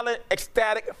 Violent,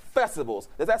 ecstatic festivals.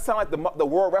 Does that sound like the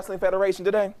World Wrestling Federation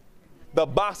today? The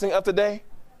boxing of today?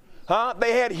 Huh?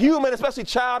 They had human, especially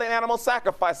child and animal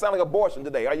sacrifice, sound like abortion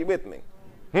today. Are you with me?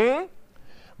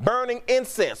 Burning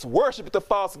incense, worship to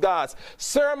false gods,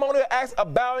 ceremonial acts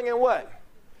of bowing and what?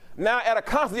 Now at a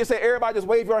concert, you say everybody just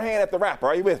wave your hand at the rapper.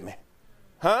 Are you with me?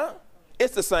 Huh?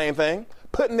 It's the same thing.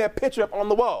 Putting their picture up on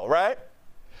the wall, right?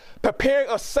 Preparing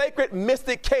of sacred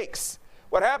mystic cakes.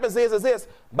 What happens is this,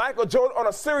 Michael Jordan on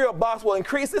a cereal box will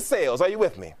increase his sales. Are you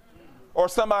with me? Or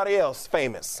somebody else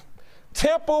famous.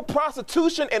 Temple,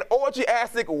 prostitution, and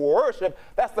orgiastic worship,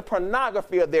 that's the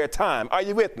pornography of their time. Are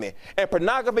you with me? And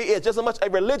pornography is just as much a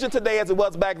religion today as it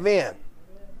was back then.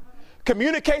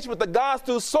 Communication with the gods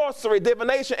through sorcery,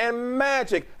 divination, and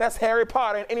magic. That's Harry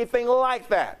Potter and anything like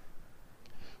that.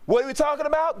 What are we talking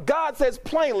about? God says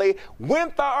plainly,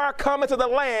 when thou art come into the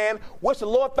land which the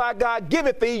Lord thy God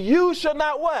giveth thee, you shall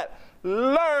not what?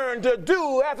 Learn to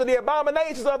do after the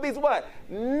abominations of these what?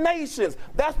 Nations.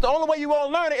 That's the only way you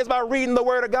won't learn it is by reading the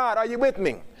word of God. Are you with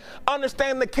me?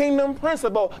 Understand the kingdom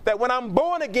principle that when I'm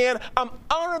born again, I'm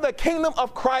under the kingdom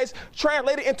of Christ,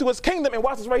 translated into his kingdom. And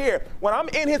watch this right here. When I'm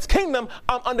in his kingdom,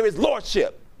 I'm under his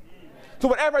lordship. So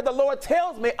whatever the Lord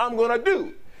tells me, I'm going to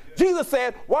do. Jesus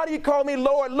said, why do you call me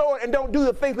Lord, Lord, and don't do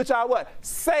the things which I what?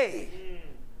 Say.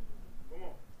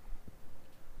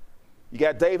 You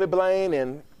got David Blaine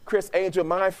and Chris Angel,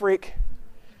 Mind Freak.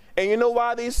 And you know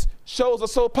why these shows are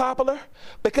so popular?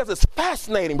 Because it's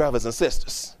fascinating, brothers and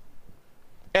sisters.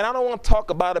 And I don't want to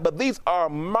talk about it, but these are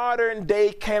modern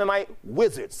day Canaanite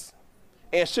wizards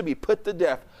and should be put to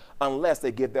death unless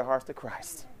they give their hearts to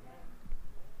Christ.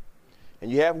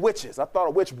 And you have witches. I thought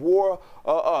a witch wore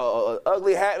an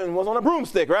ugly hat and was on a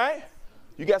broomstick, right?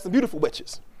 You got some beautiful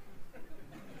witches.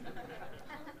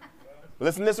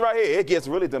 Listen to this right here. It gets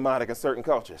really demonic in certain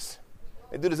cultures.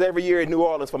 They do this every year in New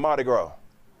Orleans for Mardi Gras.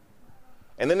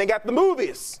 And then they got the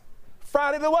movies.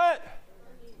 Friday the what?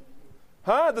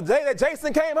 Huh? The day that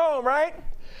Jason came home, right?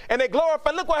 And they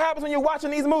glorify. Look what happens when you're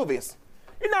watching these movies.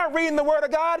 You're not reading the word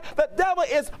of God. The devil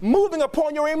is moving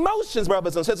upon your emotions,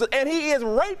 brothers and sisters, and he is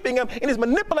raping them and he's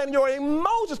manipulating your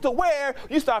emotions to where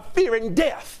you start fearing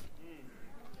death.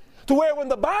 To where when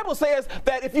the Bible says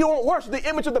that if you don't worship the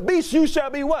image of the beast, you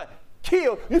shall be what?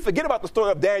 Killed. You forget about the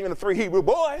story of Daniel and the 3 Hebrew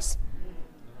boys.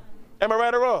 Am I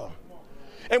right or wrong?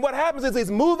 And what happens is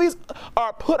these movies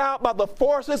are put out by the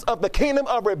forces of the kingdom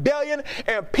of rebellion,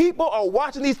 and people are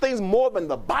watching these things more than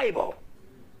the Bible.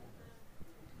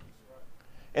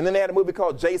 And then they had a movie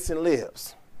called Jason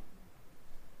Lives.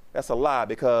 That's a lie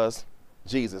because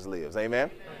Jesus lives. Amen?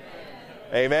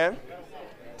 Amen?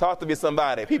 Talk to me,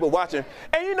 somebody. People watching.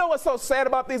 And you know what's so sad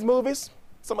about these movies?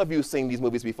 Some of you have seen these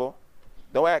movies before.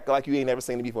 Don't act like you ain't never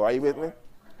seen them before. Are you with me?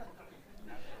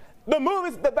 The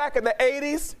movies back in the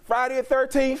 80s, Friday the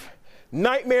 13th,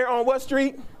 Nightmare on what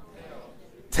street?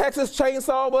 Texas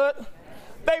Chainsaw, what?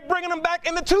 They bringing them back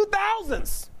in the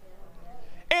 2000s.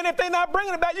 And if they're not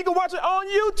bringing it back, you can watch it on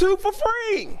YouTube for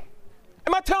free.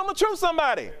 Am I telling the truth,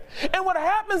 somebody? And what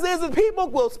happens is that people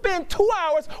will spend 2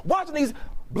 hours watching these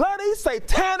bloody,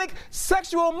 satanic,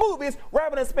 sexual movies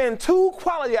rather than spend 2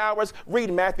 quality hours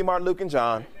reading Matthew, Mark, Luke, and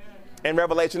John, and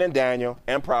Revelation, and Daniel,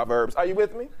 and Proverbs. Are you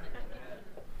with me?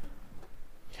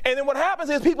 And then what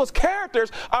happens is people's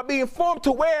characters are being formed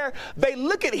to where they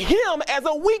look at him as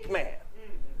a weak man.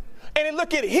 And they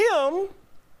look at him,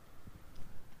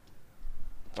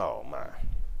 oh my.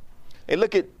 They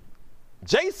look at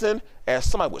Jason as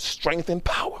somebody with strength and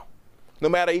power. No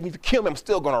matter even if you kill me, I'm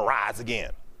still going to rise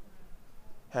again.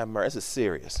 Have mercy, this is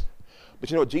serious. But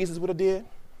you know what Jesus would have did?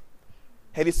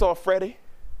 Had he saw Freddy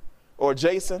or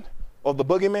Jason or the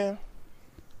boogeyman,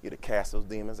 he'd have cast those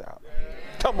demons out.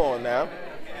 Come on now.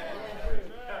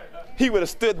 He would have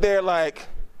stood there like,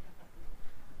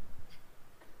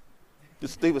 he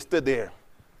would have stood there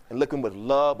and looking with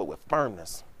love but with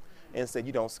firmness and said,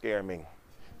 you don't scare me.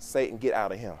 Satan, get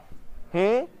out of him.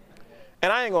 And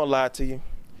I ain't going to lie to you.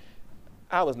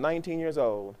 I was 19 years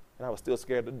old, and I was still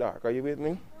scared of the dark. Are you with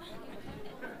me?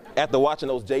 After watching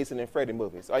those Jason and Freddy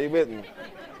movies. Are you with me?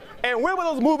 And where were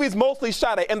those movies mostly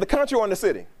shot at? In the country or in the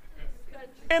city?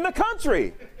 In the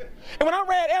country. And when I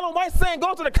read Ellen White saying,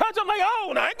 go to the country, I'm like,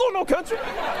 oh, no, I ain't going no country.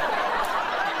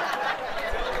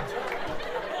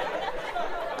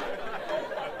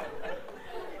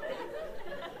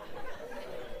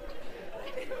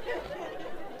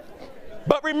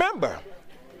 But remember,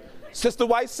 Sister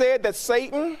White said that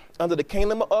Satan, under the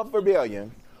kingdom of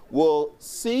rebellion, will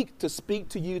seek to speak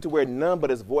to you to where none but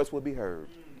his voice will be heard.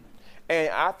 And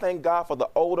I thank God for the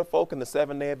older folk in the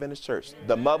Seventh-day Adventist Church,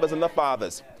 the mothers and the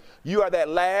fathers. You are that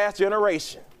last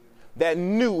generation that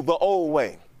knew the old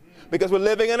way. Because we're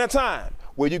living in a time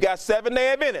where you got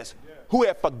Seventh-day Adventists who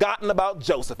have forgotten about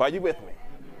Joseph. Are you with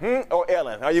me? Or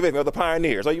Ellen. Are you with me? Or the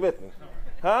pioneers. Are you with me?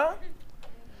 Huh?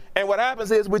 And what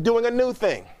happens is we're doing a new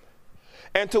thing.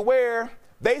 And to where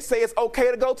they say it's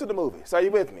okay to go to the movies. Are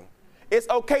you with me? It's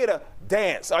okay to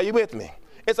dance. Are you with me?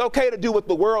 It's okay to do what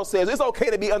the world says. It's okay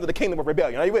to be under the kingdom of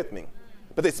rebellion. Are you with me?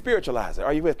 But they spiritualize it.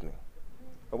 Are you with me?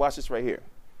 But watch this right here.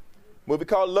 Movie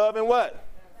called Love and what?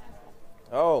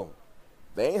 Oh,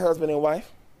 they ain't husband and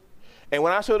wife. And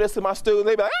when I show this to my students,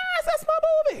 they be like, that's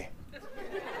my movie.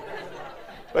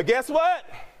 But guess what?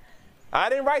 I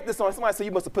didn't write this on. Somebody said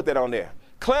you must have put that on there.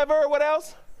 Clever, what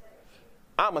else?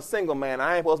 I'm a single man.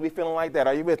 I ain't supposed to be feeling like that.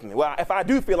 Are you with me? Well, if I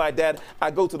do feel like that, I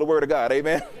go to the Word of God.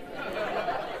 Amen?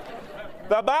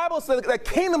 The Bible says the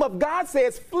kingdom of God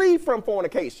says flee from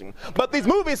fornication. But these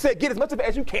movies say get as much of it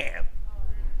as you can.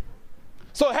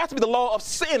 So it has to be the law of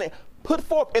sin put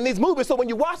forth in these movies. So when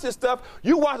you watch this stuff,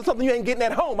 you watch something you ain't getting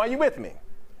at home. Are you with me?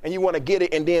 And you want to get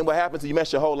it, and then what happens is you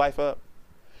mess your whole life up.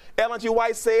 Ellen G.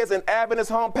 White says in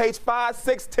Adventist Home, page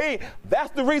 516,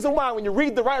 that's the reason why when you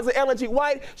read the writings of Ellen G.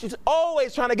 White, she's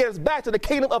always trying to get us back to the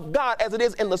kingdom of God as it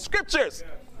is in the scriptures.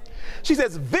 She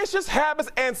says vicious habits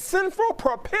and sinful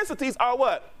propensities are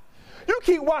what? You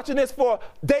keep watching this for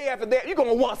day after day, you're going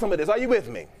to want some of this. Are you with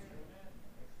me?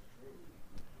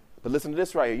 But listen to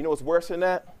this right here. You know what's worse than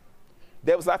that?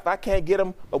 That was like, if I can't get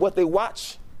them or what they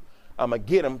watch, I'm going to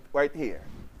get them right here.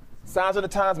 Signs of the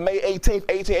Times, May 18th,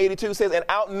 1882 says, and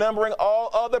outnumbering all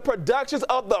other productions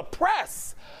of the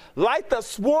press, like the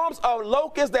swarms of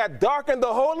locusts that darken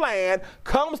the whole land,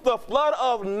 comes the flood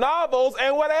of novels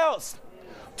and what else?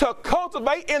 To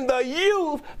cultivate in the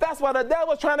youth. That's why the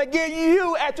devil's trying to get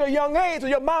you at your young age, so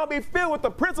your mind be filled with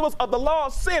the principles of the law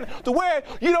of sin, to where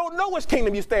you don't know which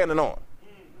kingdom you're standing on.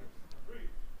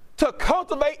 To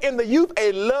cultivate in the youth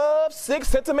a love, sick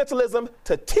sentimentalism,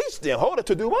 to teach them. Hold it,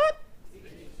 to do what?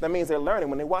 That means they're learning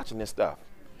when they're watching this stuff,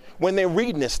 when they're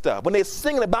reading this stuff, when they're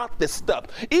singing about this stuff.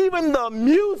 Even the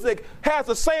music has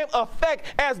the same effect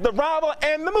as the novel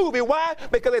and the movie. Why?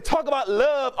 Because they talk about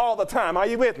love all the time. Are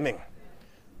you with me?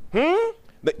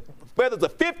 Whether it's the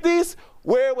 50s,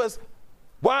 where it was,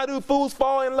 why do fools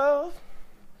fall in love?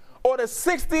 Or the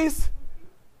 60s,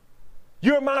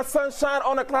 you're my sunshine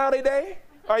on a cloudy day.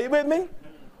 Are you with me?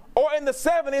 Or in the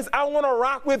 70s, I want to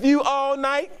rock with you all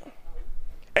night.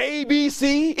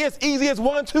 ABC, it's easy as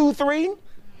 1, 2, 3.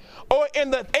 Or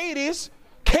in the 80s,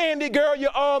 Candy Girl,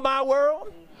 you're all my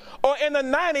world. Or in the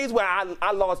 90s, well,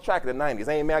 I lost track of the 90s.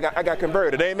 Amen. I got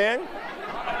converted. Amen.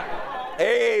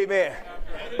 Amen.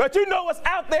 But you know what's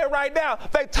out there right now.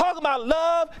 They talk about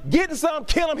love, getting some,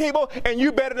 killing people, and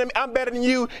you better than me, I'm better than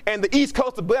you, and the East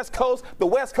Coast, the West Coast, the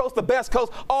West Coast, the best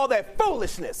coast, all that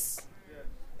foolishness.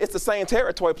 It's the same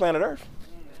territory, planet Earth.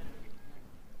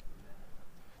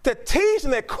 to teach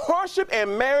them that courtship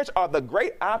and marriage are the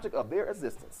great object of their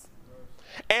existence,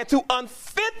 and to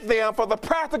unfit them for the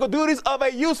practical duties of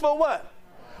a useful what?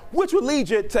 Which will lead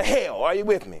you to hell. Are you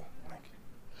with me?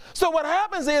 So what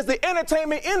happens is the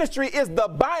entertainment industry is the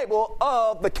Bible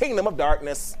of the kingdom of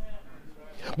darkness.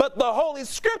 But the Holy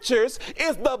Scriptures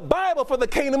is the Bible for the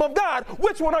kingdom of God.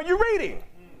 Which one are you reading?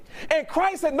 And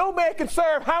Christ said no man can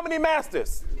serve how many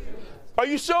masters? Are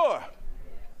you sure?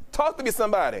 Talk to me,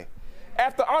 somebody.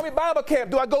 After Army Bible Camp,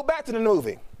 do I go back to the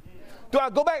movie? Do I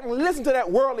go back and listen to that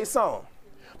worldly song?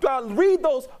 Do I read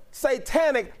those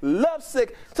satanic,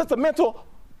 lovesick, sentimental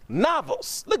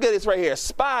novels? Look at this right here,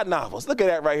 spy novels. Look at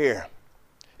that right here.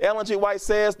 Ellen G. White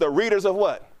says, the readers of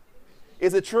what?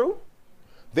 Is it true?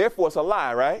 Therefore, it's a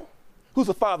lie, right? Who's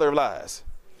the father of lies?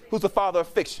 Who's the father of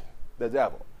fiction? The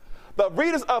devil. The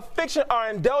readers of fiction are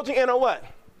indulging in a what?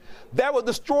 That will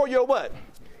destroy your what?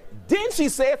 Then she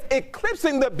says,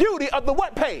 eclipsing the beauty of the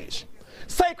what page?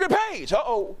 Sacred page.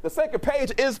 Uh-oh. The sacred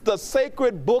page is the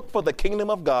sacred book for the kingdom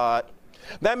of God.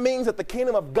 That means that the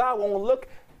kingdom of God won't look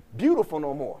beautiful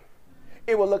no more.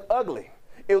 It will look ugly.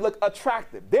 It will look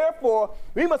attractive. Therefore,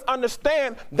 we must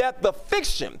understand that the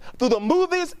fiction through the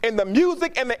movies and the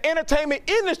music and the entertainment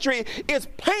industry is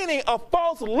painting a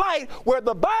false light where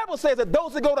the Bible says that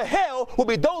those who go to hell will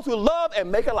be those who love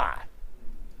and make a lie.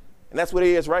 And that's what it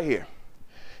is right here.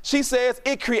 She says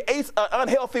it creates an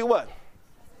unhealthy what?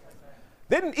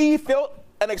 Didn't Eve feel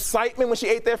an excitement when she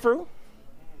ate that fruit?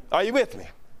 Are you with me?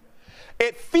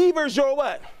 It fevers your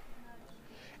what?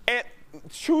 And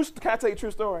can I tell you a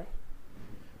true story?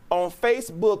 On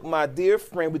Facebook, my dear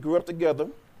friend, we grew up together.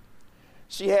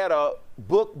 She had a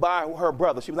book by her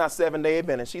brother. She was not Seventh-day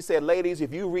Adventist. She said, ladies,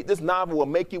 if you read this novel, will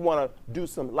make you want to do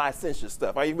some licentious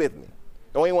stuff. Are you with me?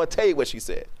 Don't even want to tell you what she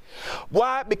said.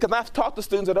 Why? Because I've talked to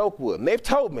students at Oakwood, and they've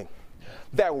told me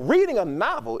that reading a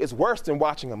novel is worse than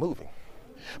watching a movie.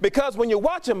 Because when you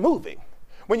watch a movie,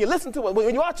 when you listen to it,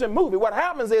 when you watch a movie, what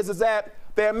happens is that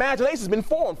their imagination's been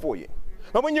formed for you.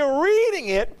 But when you're reading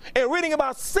it and reading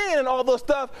about sin and all those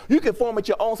stuff, you can form it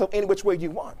your own self any which way you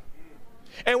want.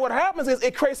 And what happens is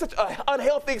it creates such an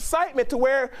unhealthy excitement to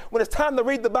where when it's time to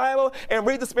read the Bible and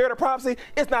read the spirit of prophecy,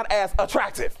 it's not as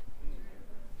attractive.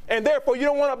 And therefore, you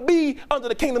don't want to be under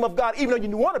the kingdom of God, even though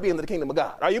you want to be under the kingdom of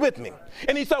God. Are you with me?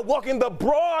 And you start walking the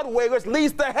broad way, which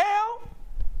leads to hell.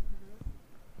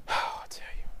 Oh, I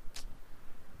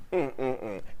tell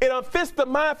you. It unfits the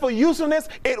mind for usefulness.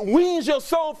 It weans your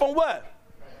soul from what?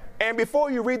 And before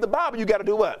you read the Bible, you got to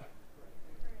do what?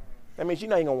 That means you're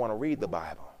not even going to want to read the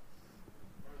Bible.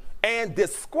 And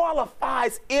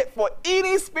disqualifies it for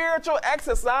any spiritual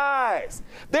exercise.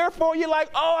 Therefore, you're like,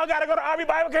 oh, I got to go to Army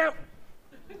Bible Camp.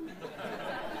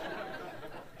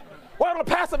 Why don't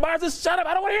the pastor by just shut up?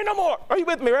 I don't want to hear no more. Are you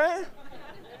with me, right?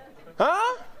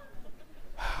 Huh?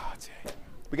 Oh,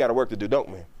 we got work to do, don't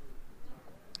we? You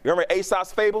remember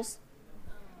Aesop's fables?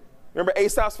 Remember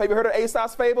Aesop's fables? You heard of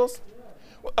Aesop's fables?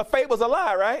 A fable's a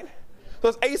lie, right? So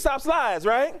it's Aesop's lies,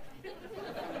 right?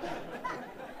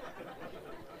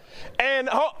 And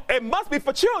it must be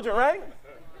for children, right?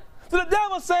 So the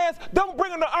devil says, don't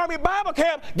bring them to Army Bible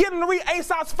Camp. Get them to read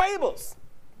Aesop's fables.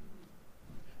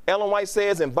 Ellen White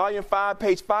says in volume 5,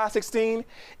 page 516,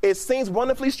 it seems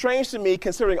wonderfully strange to me,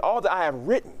 considering all that I have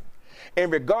written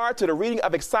in regard to the reading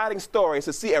of exciting stories,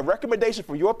 to see a recommendation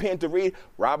from your pen to read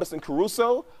Robinson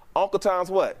Crusoe, Uncle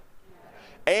Tom's what?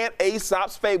 And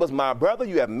Aesop's fables. My brother,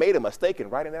 you have made a mistake in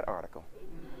writing that article.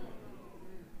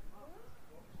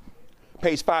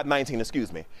 Page 519,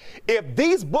 excuse me. If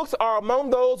these books are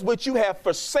among those which you have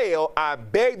for sale, I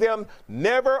beg them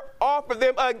never offer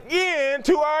them again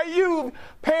to our youth.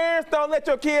 Parents, don't let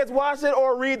your kids watch it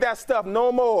or read that stuff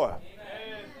no more.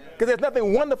 Because there's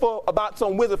nothing wonderful about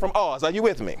some wizard from Oz. Are you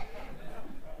with me?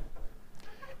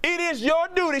 It is your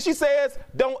duty, she says,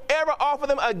 don't ever offer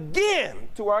them again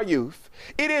to our youth.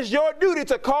 It is your duty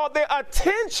to call their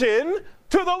attention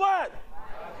to the what?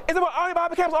 Is it what Army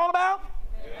Bible Camp is all about?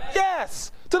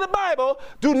 Yes. To the Bible.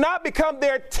 Do not become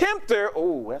their tempter.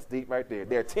 Oh, that's deep right there.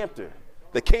 Their tempter.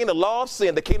 The king of law of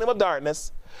sin, the kingdom of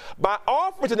darkness, by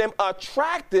offering to them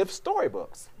attractive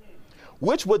storybooks,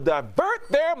 which would divert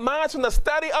their minds from the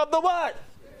study of the what?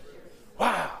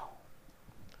 Wow.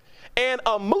 And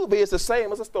a movie is the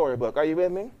same as a storybook. Are you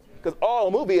with me? Because all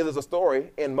a movie is a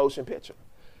story in motion picture.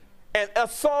 And a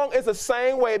song is the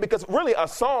same way, because really a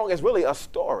song is really a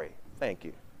story. Thank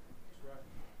you.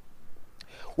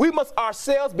 We must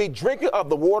ourselves be drinking of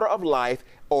the water of life,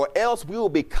 or else we will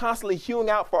be constantly hewing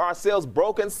out for ourselves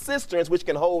broken cisterns which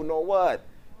can hold no what?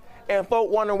 And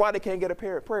folk wondering why they can't get a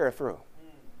prayer through.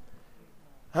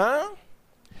 Huh?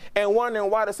 And wondering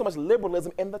why there's so much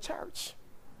liberalism in the church.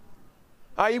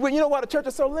 You know why the church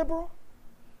is so liberal?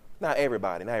 Not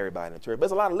everybody in the church, but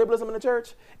there's a lot of liberalism in the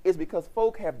church. It's because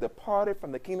folk have departed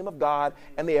from the kingdom of God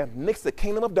and they have mixed the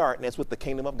kingdom of darkness with the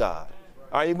kingdom of God.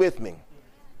 Are you with me?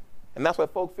 And that's why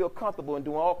folk feel comfortable in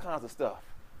doing all kinds of stuff.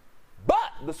 But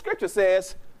the scripture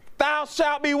says, thou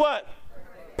shalt be what?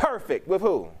 Perfect. With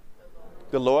who?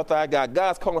 The Lord thy God.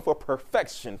 God's calling for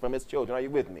perfection from his children. Are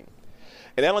you with me?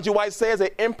 And Ellen G. White says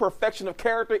that imperfection of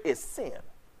character is sin.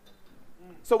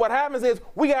 So what happens is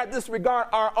we got to disregard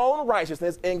our own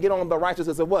righteousness and get on the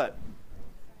righteousness of what?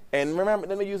 And remember,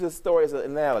 let me use this story as an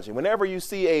analogy. Whenever you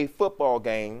see a football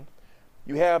game,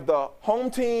 you have the home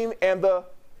team and the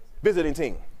visiting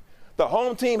team. The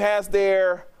home team has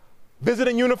their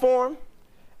visiting uniform,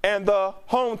 and the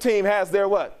home team has their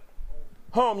what?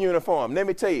 Home uniform. Let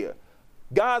me tell you,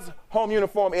 God's home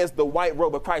uniform is the white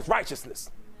robe of Christ's righteousness.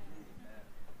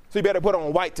 So you better put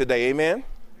on white today, amen?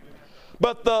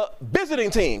 But the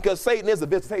visiting team, because Satan is a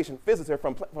visitor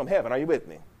from heaven, are you with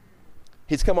me?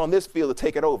 He's come on this field to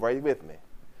take it over, are you with me?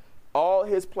 All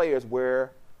his players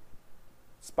wear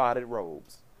spotted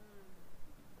robes.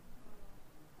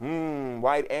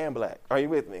 White and black, are you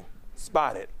with me?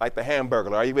 Spotted, like the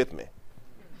Hamburglar, are you with me?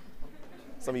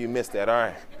 Some of you missed that, all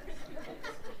right.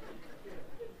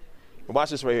 But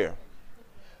watch this right here.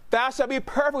 Thou shalt be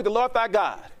perfect with the Lord thy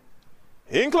God.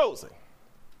 In closing,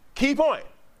 key point.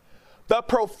 The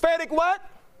prophetic what?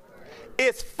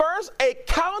 Is first a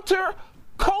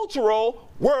counter-cultural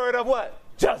word of what?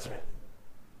 Judgment.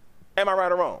 Am I right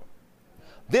or wrong?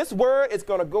 This word is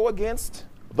going to go against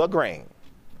the grain.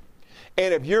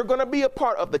 And if you're going to be a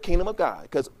part of the kingdom of God,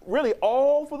 because really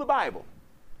all through the Bible,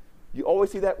 you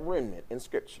always see that remnant in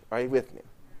Scripture. Are you with me?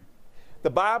 The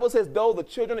Bible says, though the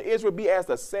children of Israel be as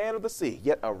the sand of the sea,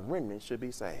 yet a remnant should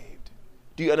be saved.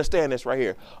 Do you understand this right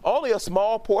here? Only a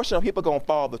small portion of people are going to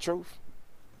follow the truth.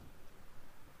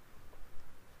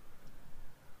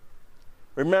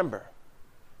 Remember,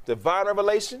 divine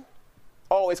revelation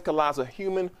always collides with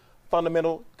human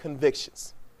fundamental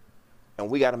convictions. And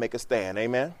we got to make a stand,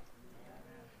 amen?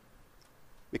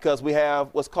 Because we have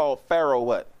what's called Pharaoh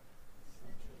what?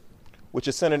 Which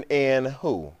is centered in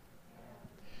who?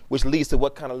 Which leads to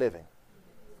what kind of living?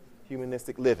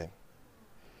 Humanistic living.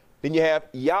 Then you have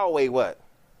Yahweh what?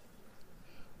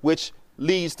 Which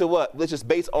leads to what? Which is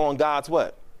based on God's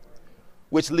what?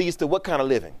 Which leads to what kind of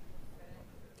living?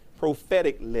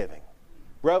 Prophetic living.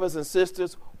 Brothers and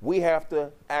sisters, we have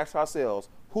to ask ourselves,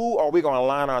 who are we going to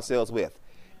align ourselves with?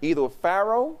 Either with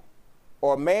Pharaoh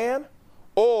or man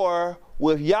or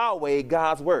with Yahweh,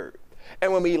 God's word.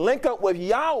 And when we link up with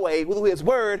Yahweh, with his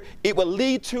word, it will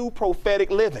lead to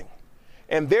prophetic living.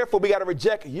 And therefore, we got to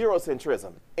reject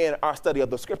Eurocentrism in our study of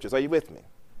the scriptures. Are you with me?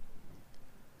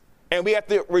 And we have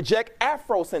to reject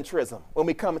Afrocentrism when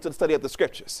we come into the study of the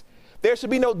scriptures. There should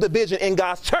be no division in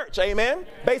God's church, amen?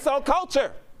 Based on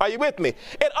culture. Are you with me?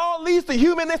 It all leads to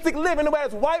humanistic living, whether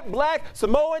it's white, black,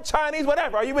 Samoan, Chinese,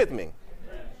 whatever. Are you with me?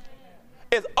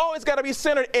 It's always got to be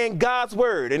centered in God's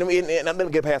word. And I'm going to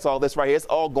get past all this right here. It's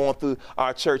all going through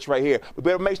our church right here. We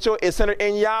better make sure it's centered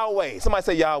in Yahweh. Somebody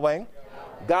say Yahweh. Yahweh.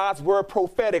 God's word,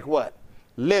 prophetic what?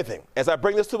 Living. As I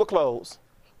bring this to a close,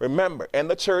 remember, in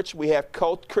the church, we have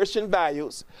Christian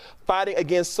values fighting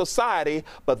against society,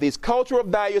 but these cultural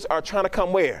values are trying to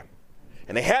come where?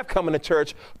 And they have come in the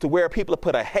church to where people have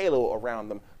put a halo around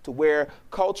them, to where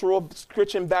cultural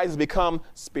Christian values become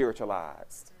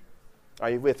spiritualized. Are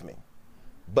you with me?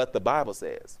 But the Bible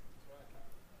says,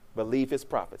 believe his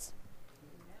prophets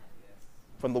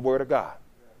from the word of God.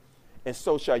 And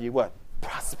so shall you what?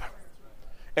 Prosper.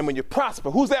 And when you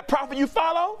prosper, who's that prophet you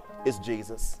follow? It's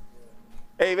Jesus.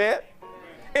 Amen.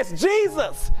 It's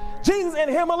Jesus. Jesus and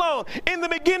him alone. In the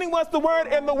beginning was the word,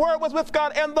 and the word was with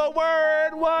God, and the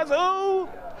word was who?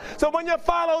 So when you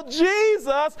follow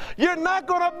Jesus, you're not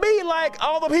going to be like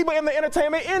all the people in the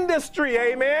entertainment industry.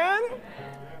 Amen.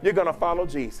 You're going to follow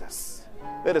Jesus.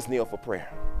 Let us kneel for prayer.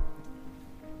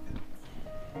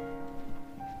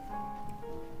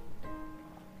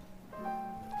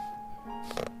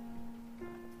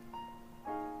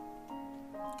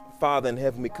 Father in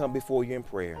heaven, we come before you in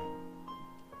prayer.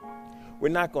 We're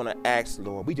not going to ask,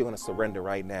 Lord. We're going to surrender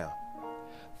right now.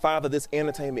 Father, this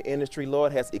entertainment industry,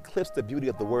 Lord, has eclipsed the beauty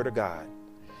of the word of God.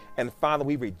 And Father,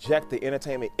 we reject the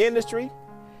entertainment industry,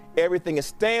 everything it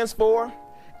stands for,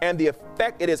 and the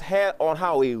effect it has had on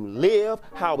how we live,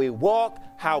 how we walk,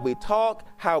 how we talk,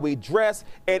 how we dress,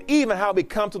 and even how we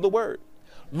come to the word.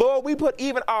 Lord, we put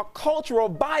even our cultural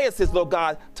biases, Lord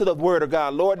God, to the word of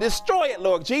God. Lord, destroy it,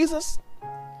 Lord Jesus.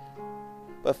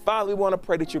 But Father, we want to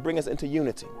pray that you bring us into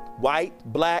unity. White,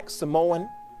 black, Samoan,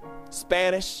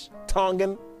 Spanish,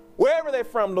 Tongan, wherever they're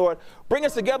from, Lord, bring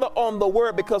us together on the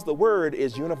word, because the word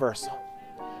is universal.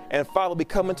 And Father, we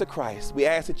come into Christ. We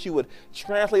ask that you would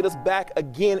translate us back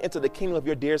again into the kingdom of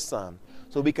your dear Son,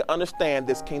 so we can understand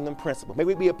this kingdom principle. May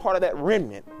we be a part of that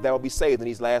remnant that will be saved in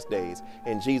these last days.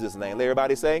 In Jesus' name. Let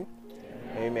everybody say,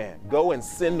 amen. Go and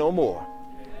sin no more.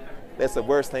 That's the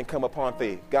worst thing come upon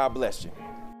thee. God bless you.